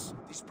arms,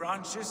 these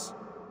branches,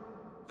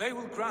 they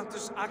will grant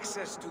us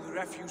access to the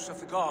refuse of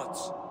the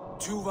gods,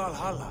 to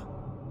Valhalla.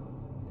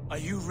 Are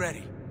you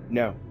ready?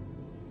 No.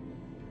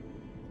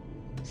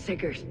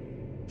 Sigurd,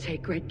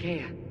 take great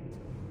care.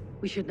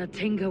 We should not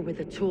tinker with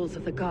the tools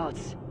of the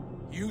gods.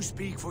 You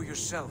speak for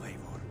yourself,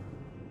 Eivor.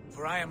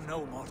 For I am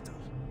no mortal.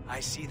 I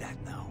see that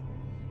now.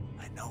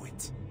 I know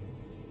it.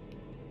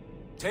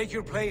 Take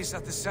your place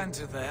at the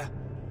center there,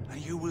 and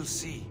you will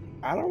see.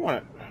 I don't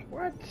want...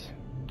 What?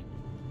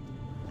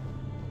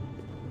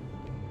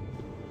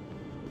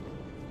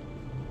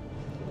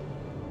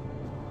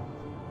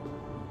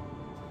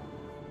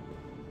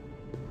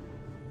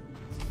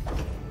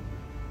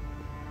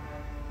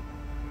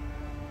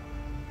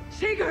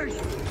 Sigurd!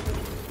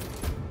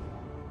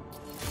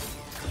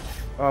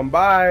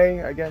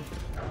 Bye, I guess.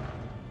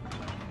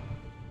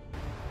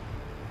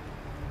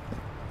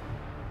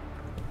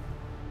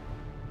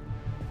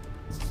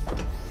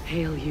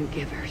 Hail, you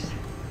givers.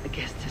 The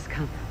guest has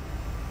come.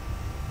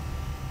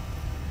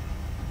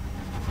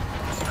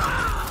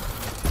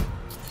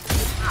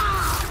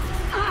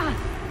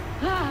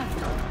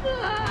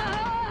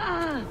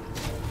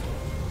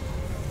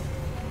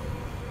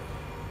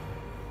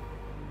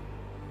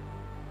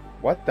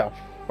 What the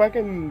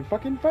fucking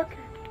fuck?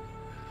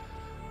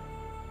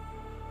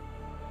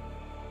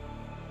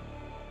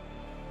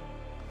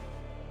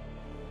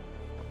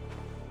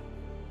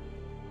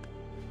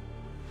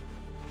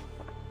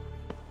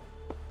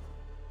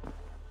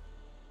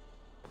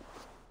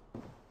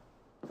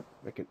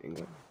 Like in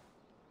England?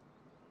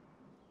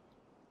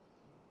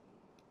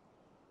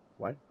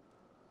 What?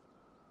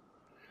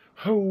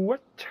 Oh,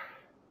 what?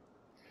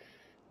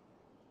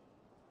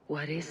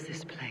 What is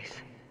this place?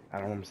 I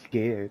don't know, I'm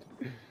scared.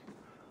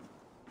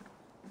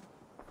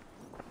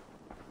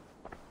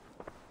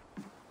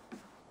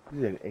 This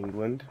is in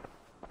England.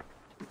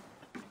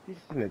 This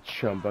is in a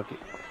chum bucket.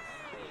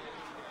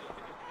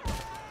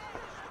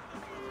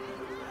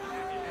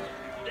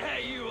 There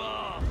you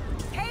are!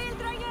 Hail,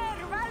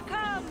 Dreyer!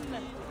 Welcome!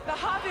 The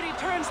Javi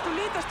returns to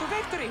lead us to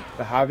victory.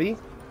 The Javi?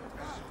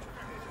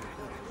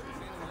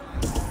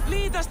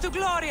 Lead us to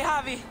glory,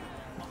 Javi.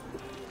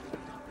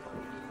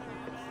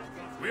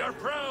 We are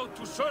proud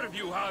to serve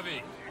you,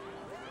 Javi.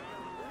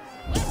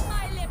 Wet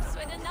my lips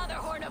with another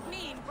horn of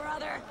mead,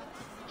 brother.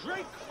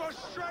 Drink for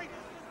strength!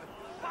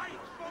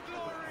 Fight for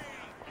glory!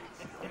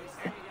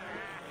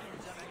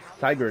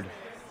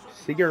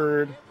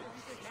 Sigurd.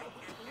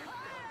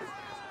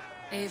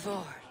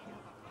 Eivor,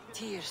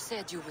 Tyr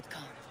said you would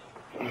come.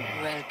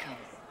 Welcome.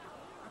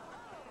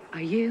 Are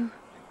you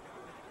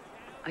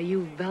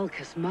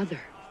Velka's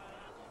mother?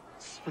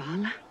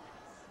 Svala?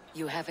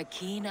 You have a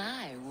keen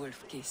eye,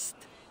 Wolfkist.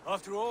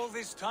 After all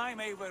this time,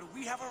 Eivor,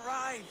 we have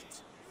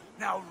arrived.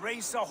 Now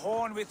raise a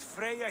horn with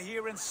Freya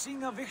here and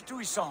sing a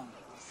victory song.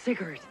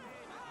 Sigurd,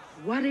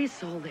 what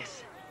is all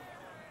this?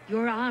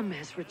 Your arm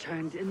has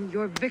returned, and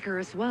your vicar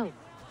as well.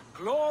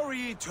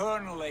 Glory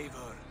eternal,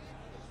 Eivor.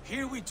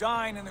 Here we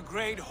dine in the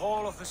great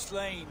hall of the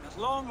slain, at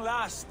long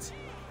last.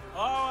 Oh,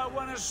 I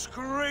want to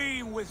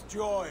scream with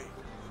joy.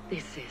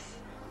 This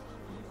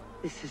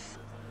is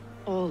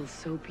all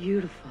so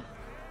beautiful.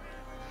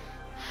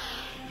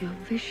 Your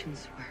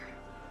visions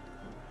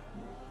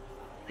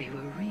they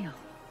were real.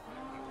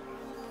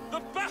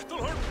 The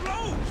battle herd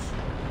blows!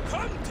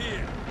 Come,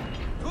 Tyr!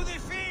 To the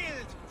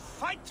field!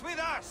 Fight with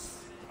us!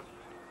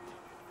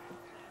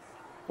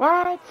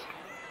 What?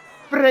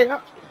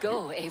 Freya.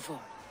 Go, Eivor.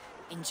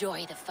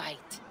 Enjoy the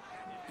fight.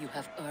 You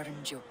have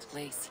earned your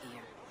place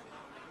here.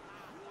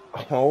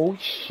 Oh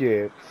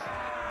shit.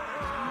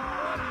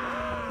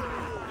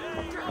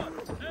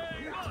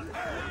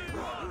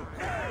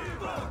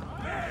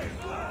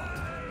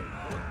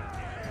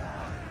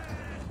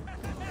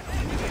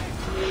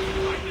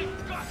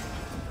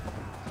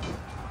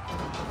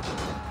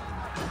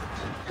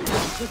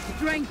 The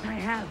strength I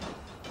have.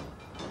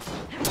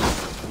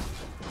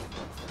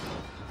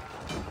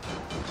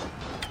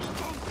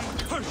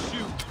 Curse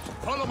you!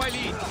 Follow my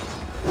lead!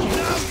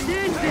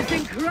 This is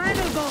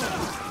incredible!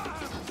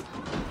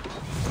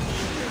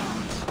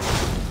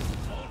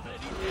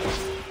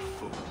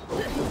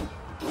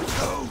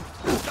 Go!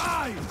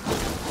 Die!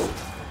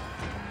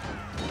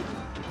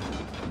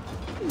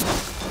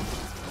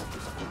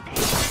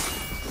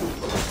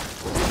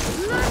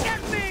 Look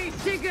at me,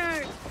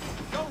 Sigurd!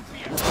 Don't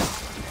be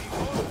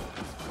afraid!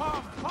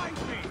 Come, fight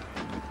me!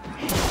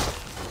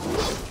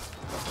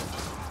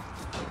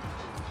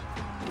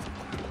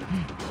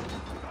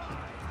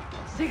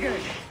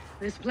 Sigurd,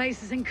 this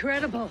place is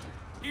incredible.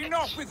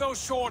 Enough with those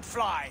sword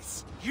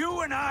flies.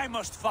 You and I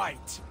must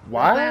fight. A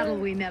What? battle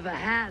we never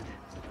had.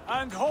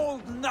 And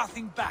hold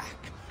nothing back.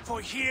 For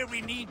here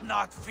we need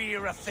not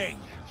fear a thing.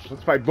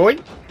 Let's fight, boy.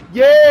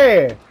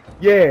 Yeah.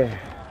 Yeah.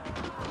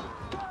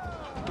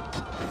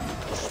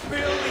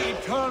 Spill the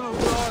eternal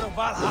blood of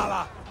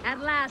Valhalla. At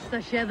last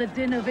I share the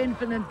din of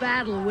infinite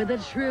battle with a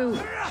true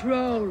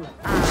troll.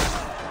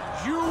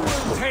 You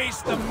will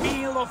taste the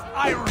meal of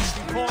iron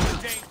before the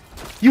day.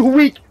 You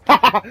weak.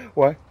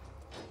 What?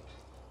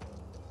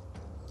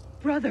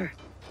 Brother,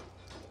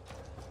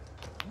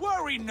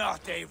 Worry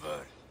not,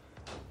 Eivor.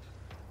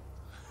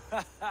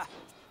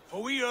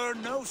 For we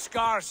earn no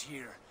scars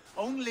here,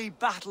 only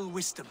battle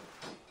wisdom.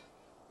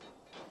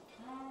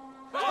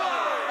 The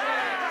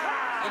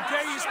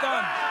day is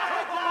done.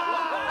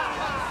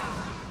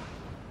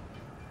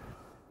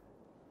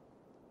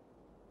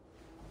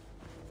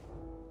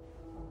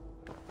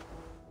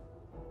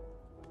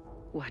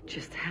 what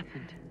just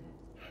happened?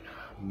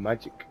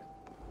 Magic.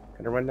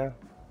 Can I run now?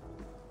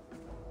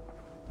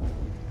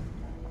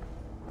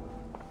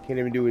 Can't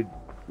even do it.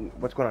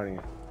 What's going on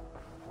here?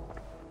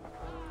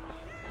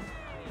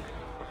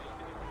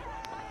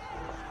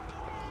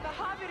 The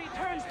Harvey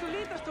returns to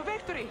lead us to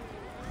victory.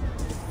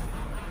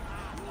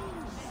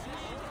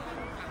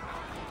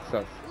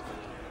 Sus.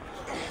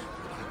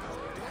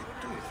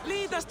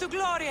 Lead us to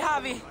glory,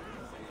 Harvey.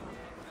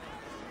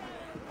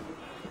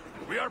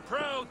 We are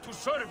proud to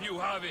serve you,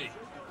 Javi.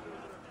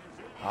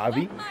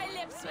 Javi? My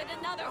lips with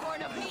another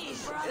horn of mead,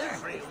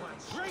 brother.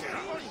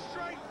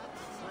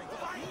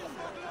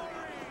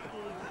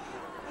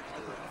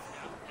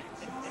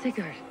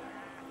 Sigurd,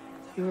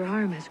 your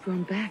arm has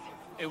grown back.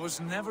 It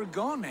was never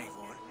gone,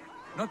 Eivor.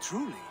 Not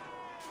truly.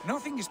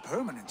 Nothing is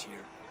permanent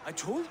here. I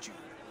told you.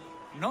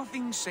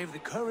 Nothing save the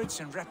courage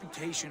and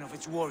reputation of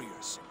its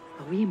warriors.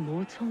 Are we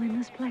immortal in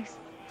this place?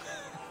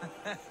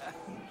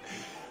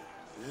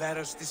 Let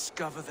us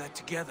discover that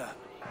together.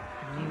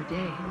 A new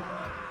day.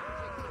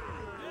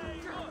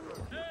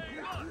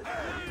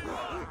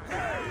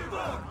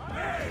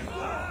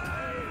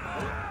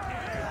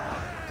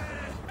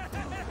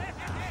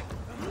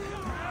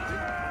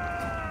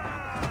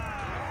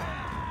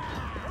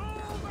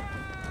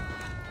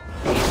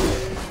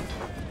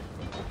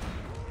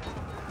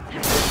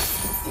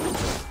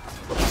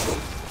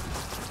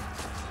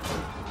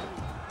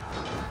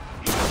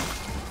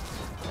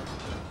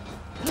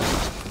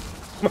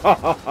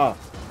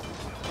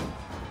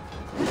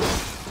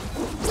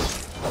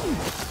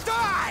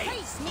 Die!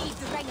 Face me,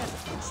 Dranger.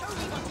 Show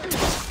me what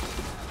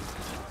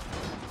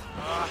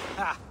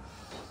Ah,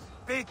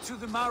 bit to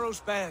the marrow's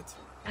bed.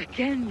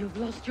 Again, you've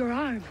lost your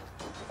arm.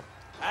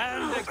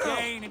 And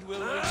again it will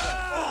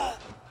return.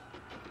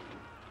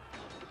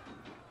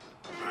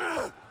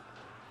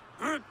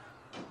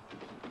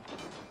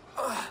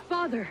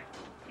 Father,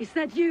 is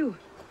that you?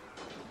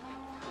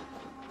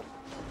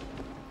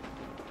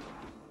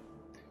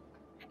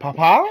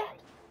 Papa?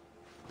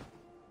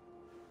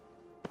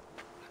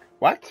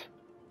 What?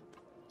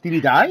 Did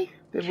he die?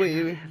 Did Cannot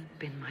we? have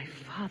been my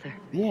father.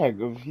 Yeah,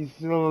 he's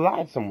still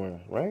alive somewhere,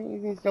 right?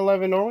 Is he still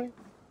alive in Norway?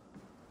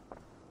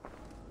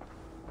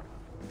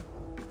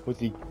 Was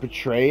he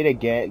betrayed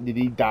again? Did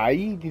he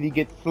die? Did he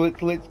get slit,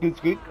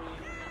 scoot?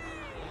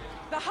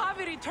 The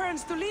Harvey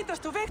returns to lead us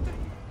to victory.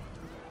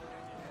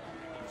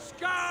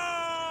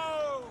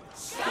 Scout!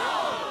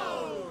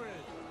 Scout!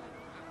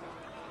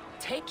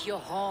 Take your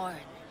horn.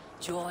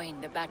 Join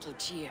the battle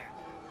cheer.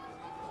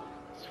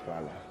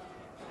 Svala.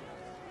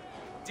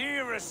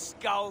 Dearest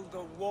skald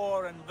of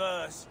war and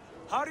verse,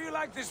 how do you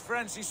like this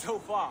frenzy so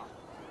far?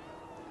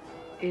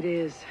 It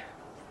is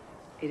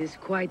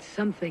quite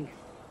something.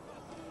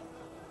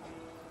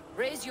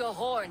 Raise your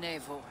horn,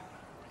 Eivor.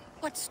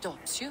 What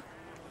stops you?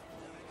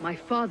 My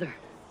father,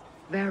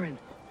 Baron.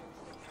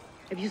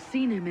 Have you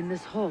seen him in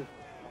this hall?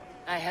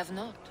 I have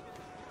not.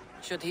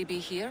 Should he be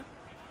here?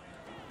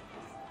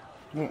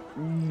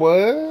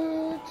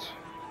 What?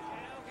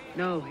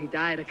 No, he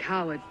died a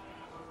coward.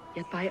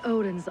 Yet by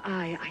Odin's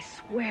eye, I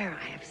swear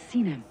I have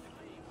seen him.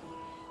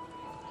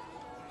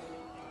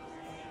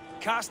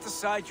 Cast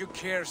aside your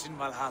cares in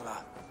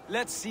Valhalla.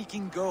 Let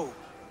seeking go.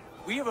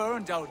 We have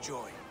earned our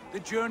joy.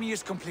 The journey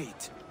is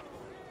complete.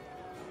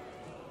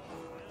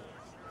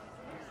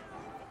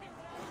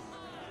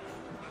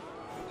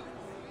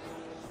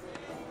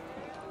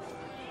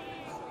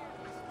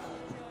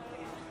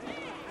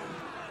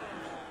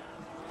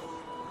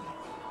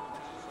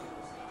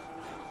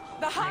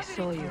 I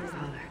saw you,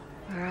 Father.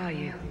 Where are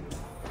you?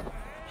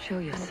 Show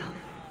yourself.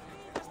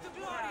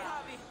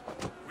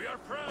 We are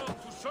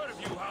proud to serve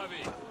you,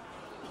 Javi.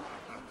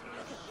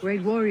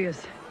 Great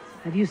warriors,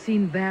 have you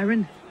seen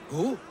Varen?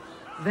 Who?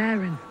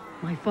 Varen,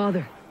 my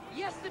father.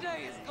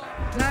 Yesterday is gone.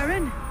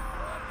 Varen?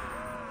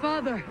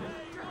 Father!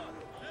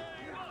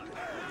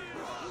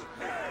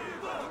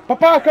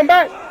 Papa, come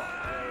back!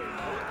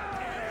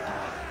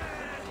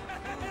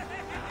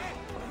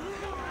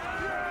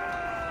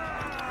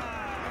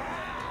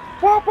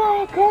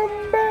 Papa,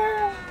 come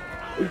back!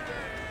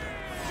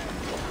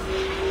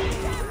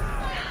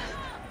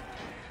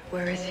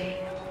 Where is he?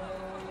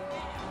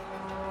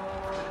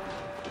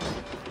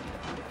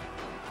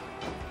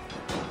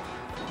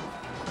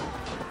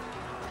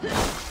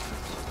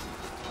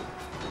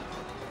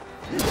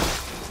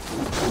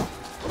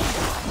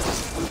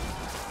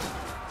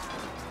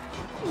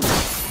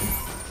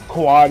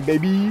 Quad,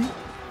 baby!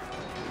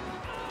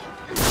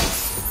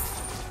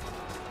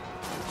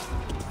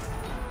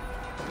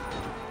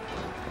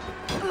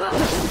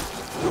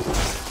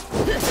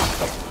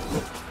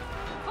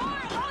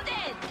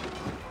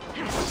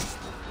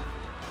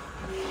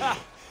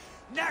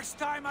 Next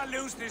time I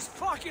lose this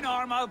fucking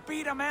arm, I'll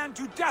beat a man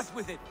to death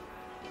with it.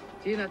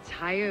 Do you not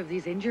tire of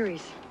these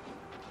injuries?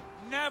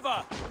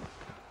 Never!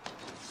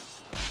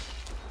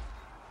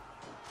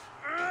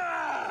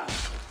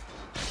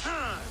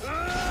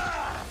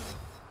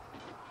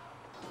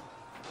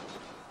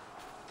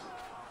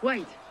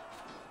 Wait!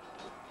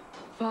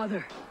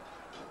 Father!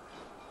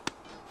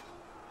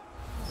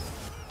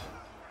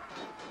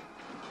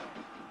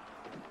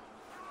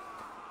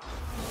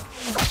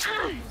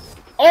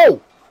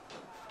 Oh!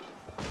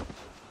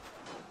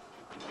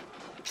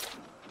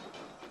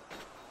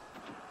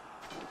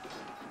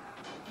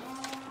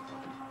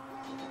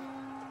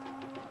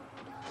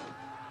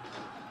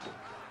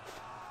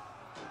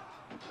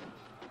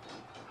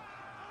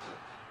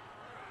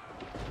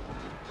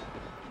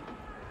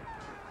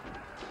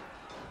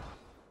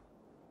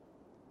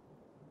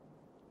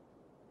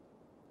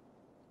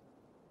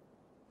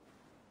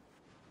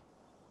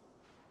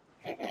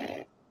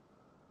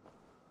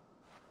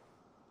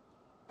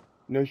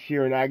 No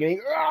sheer and agony.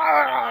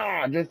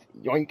 Ah! Just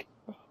yoink.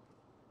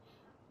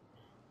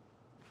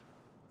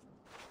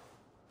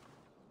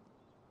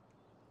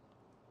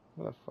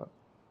 What the fuck?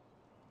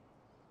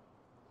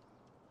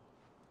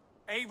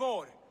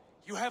 Eivor,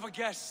 you have a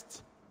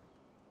guest.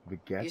 The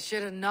guest? You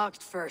should have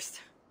knocked first.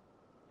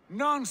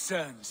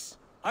 Nonsense!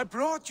 I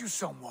brought you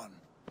someone.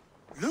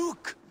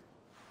 Look!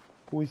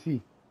 Who is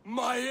he?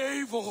 My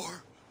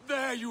Eivor,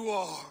 there you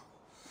are.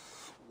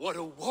 What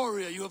a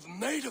warrior you have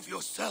made of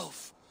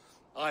yourself.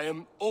 I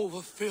am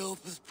overfilled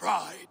with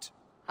pride.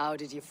 How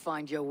did you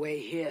find your way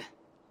here?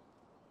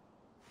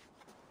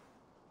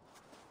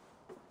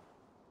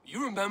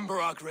 You remember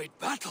our great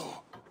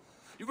battle?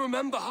 You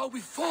remember how we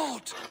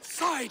fought,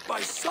 side by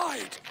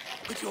side,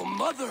 with your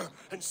mother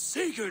and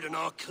Sigurd and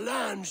our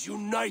clans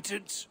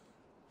united?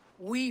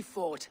 We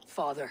fought,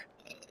 Father,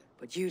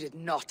 but you did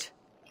not.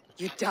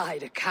 You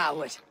died a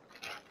coward.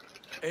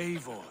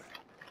 Eivor,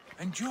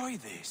 enjoy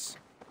this.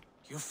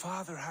 Your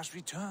father has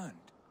returned.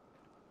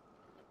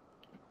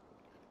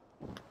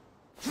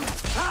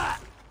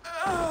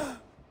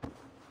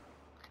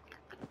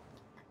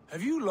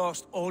 Have you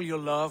lost all your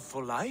love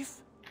for life?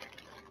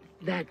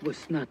 That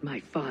was not my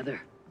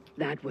father.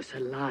 That was a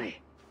lie.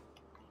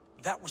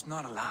 That was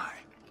not a lie.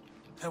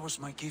 That was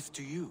my gift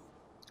to you.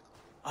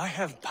 I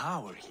have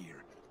power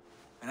here,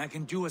 and I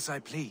can do as I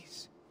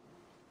please.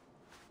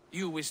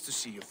 You wished to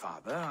see your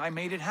father, I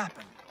made it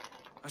happen.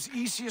 As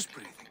easy as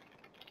breathing.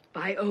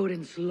 By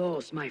Odin's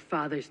laws, my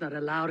father is not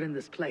allowed in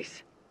this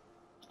place.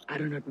 I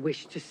do not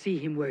wish to see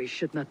him where he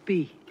should not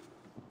be.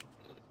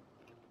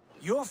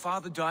 Your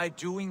father died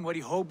doing what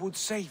he hoped would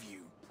save you.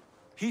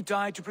 He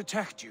died to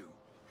protect you,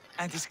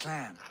 and his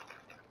clan.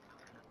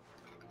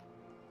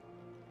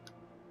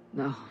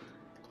 No.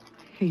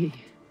 He...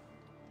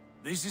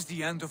 This is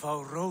the end of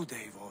our road,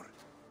 Eivor.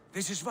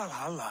 This is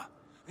Valhalla,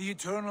 the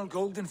eternal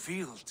golden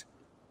field.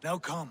 Now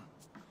come.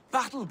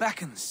 Battle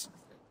beckons.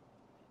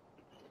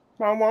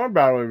 I want to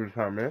battle every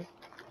time, man.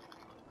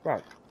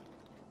 Right.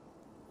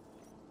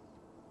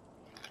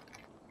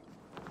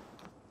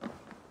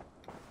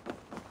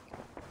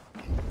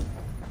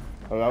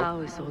 Hello? How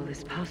is all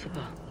this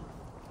possible?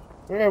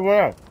 Yeah, what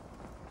else?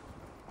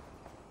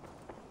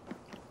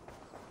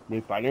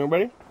 You fighting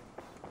anybody?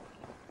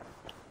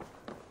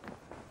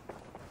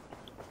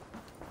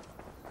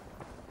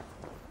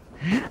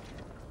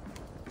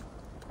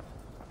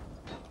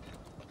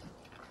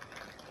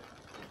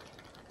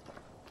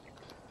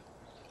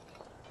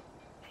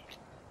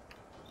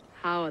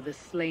 How are the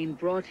slain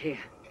brought here?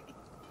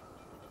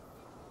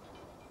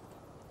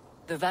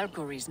 The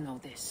Valkyries know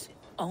this.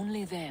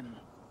 Only them.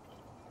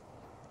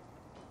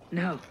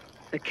 No,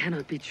 that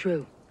cannot be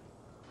true.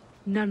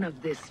 None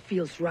of this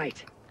feels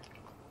right.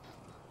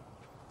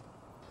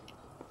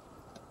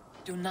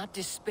 Do not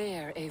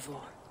despair,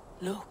 Eivor.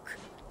 Look.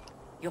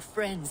 Your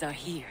friends are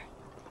here.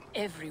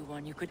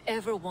 Everyone you could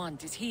ever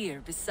want is here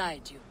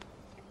beside you.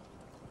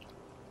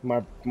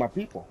 My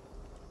people.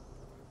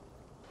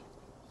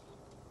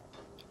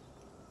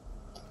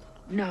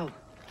 No,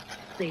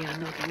 they are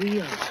not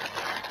real.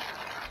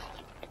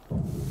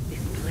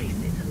 This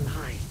place is a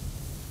lie.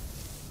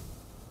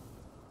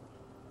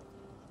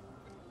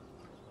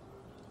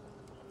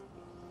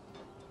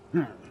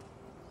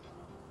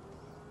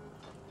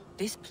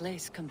 This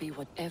place can be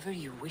whatever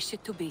you wish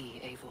it to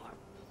be, Eivor.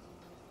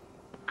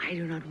 I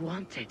do not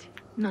want it.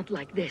 Not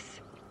like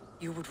this.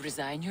 You would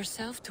resign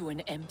yourself to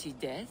an empty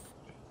death?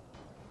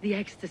 The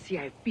ecstasy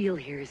I feel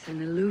here is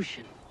an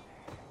illusion.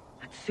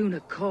 I'd sooner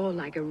call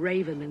like a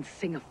raven than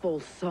sing a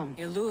false song.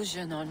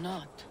 Illusion or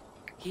not,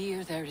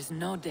 here there is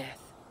no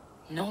death,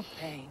 no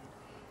pain,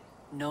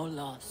 no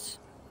loss,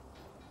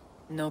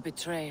 no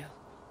betrayal.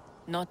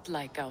 Not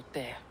like out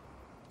there.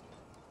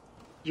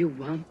 You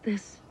want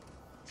this?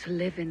 To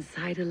live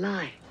inside a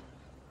lie?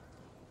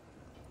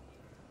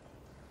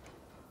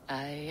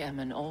 I am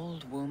an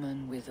old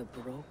woman with a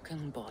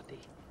broken body.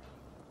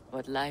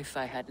 What life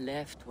I had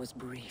left was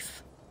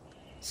brief.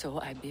 So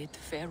I bid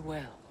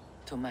farewell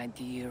to my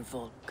dear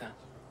Volka,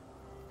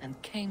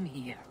 and came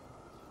here.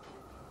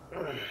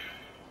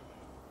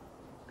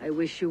 I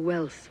wish you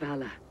well,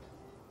 Svala.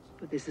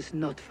 But this is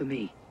not for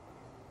me.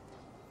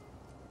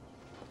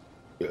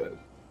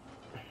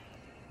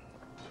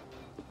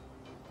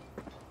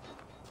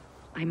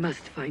 I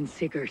must find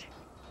Sigurd.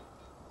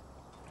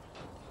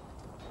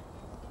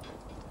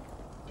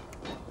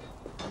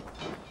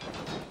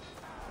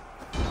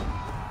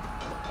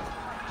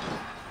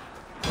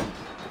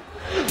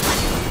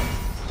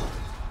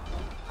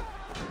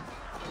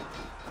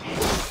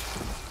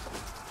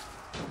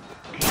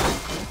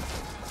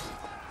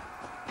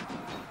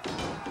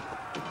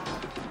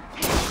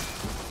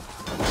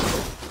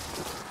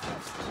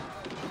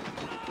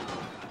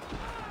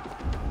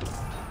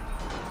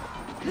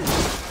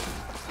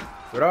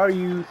 What are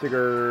you,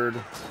 Sigurd?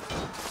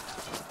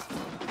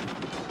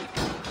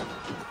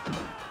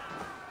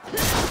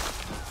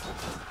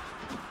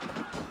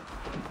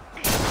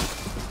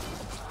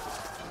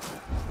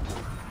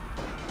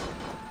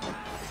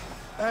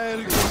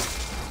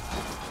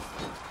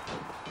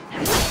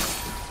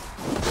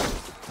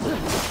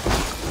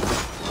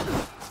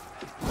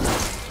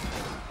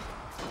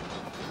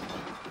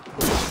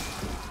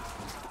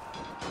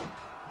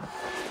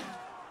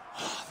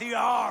 The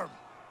arm!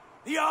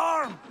 The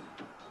arm!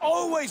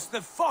 Always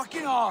the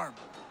fucking arm!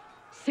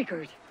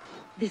 Sigurd,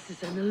 this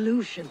is an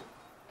illusion.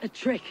 A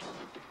trick.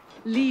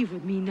 Leave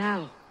with me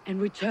now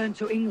and return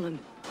to England.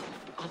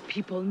 Our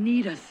people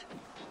need us.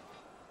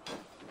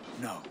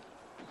 No.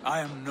 I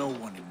am no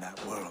one in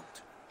that world.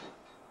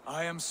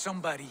 I am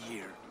somebody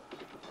here.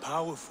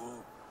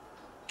 Powerful.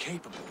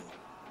 Capable.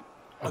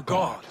 A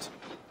god.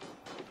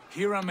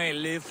 Here I may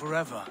live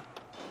forever.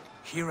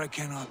 Here I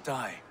cannot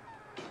die.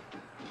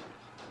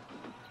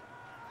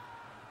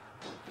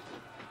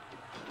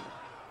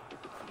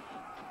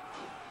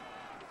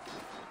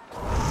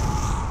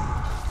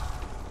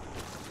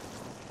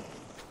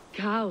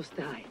 Cows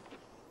die.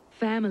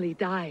 Family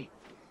die.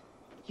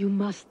 You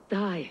must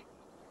die.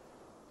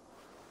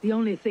 The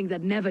only thing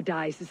that never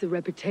dies is the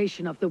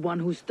reputation of the one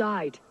who's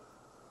died.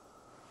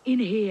 In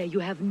here, you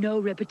have no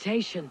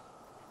reputation.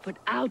 But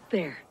out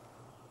there,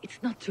 it's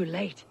not too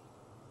late.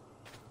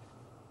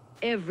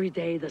 Every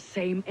day, the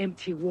same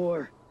empty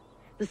war.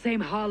 The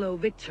same hollow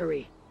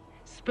victory.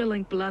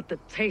 Spilling blood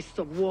that tastes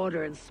of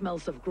water and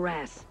smells of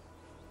grass.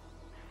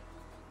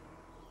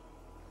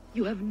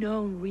 You have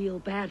known real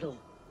battle.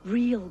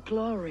 Real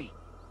glory.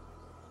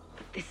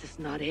 But this is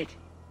not it.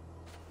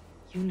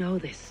 You know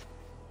this.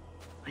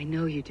 I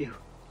know you do.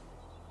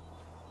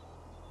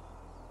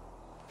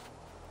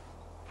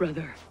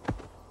 Brother,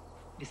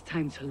 it is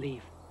time to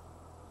leave.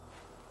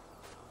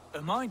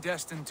 Am I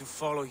destined to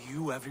follow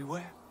you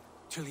everywhere?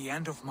 Till the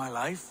end of my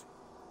life?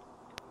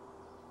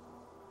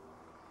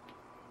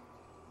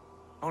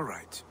 All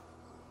right.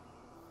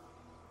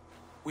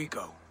 We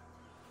go.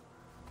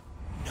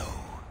 No,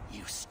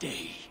 you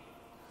stay.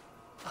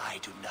 I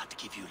do not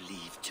give you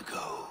leave to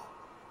go.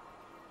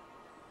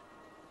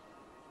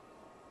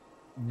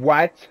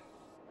 What?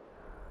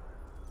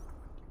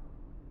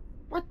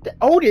 What the?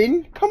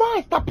 Odin? Come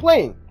on, stop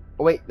playing!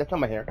 Oh wait, that's not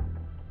my hair.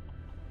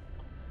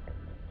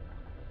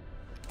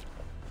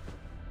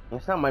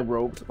 That's not my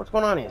robes. What's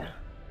going on here?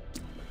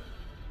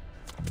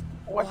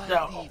 What Why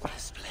the? leave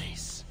this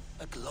place?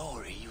 A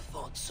glory you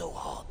fought so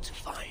hard to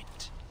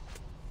find.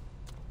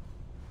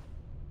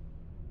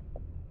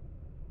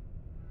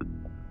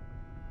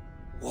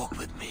 Walk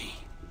with me.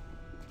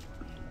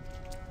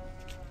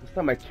 It's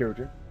not my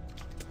character.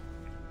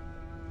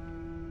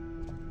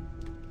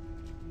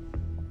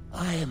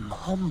 I am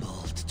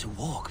humbled to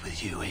walk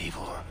with you,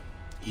 Eivor.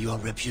 Your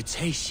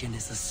reputation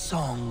is a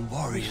song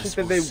warriors Shit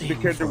will that the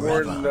sing character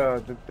wore in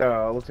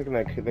forever. looks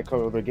like in the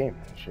cover of the game.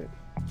 Shit.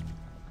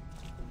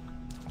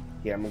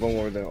 Yeah, I'm going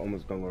over the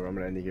almost going over. I'm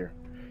gonna end it here.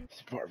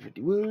 It's part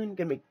 51.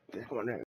 Gonna make. Come on,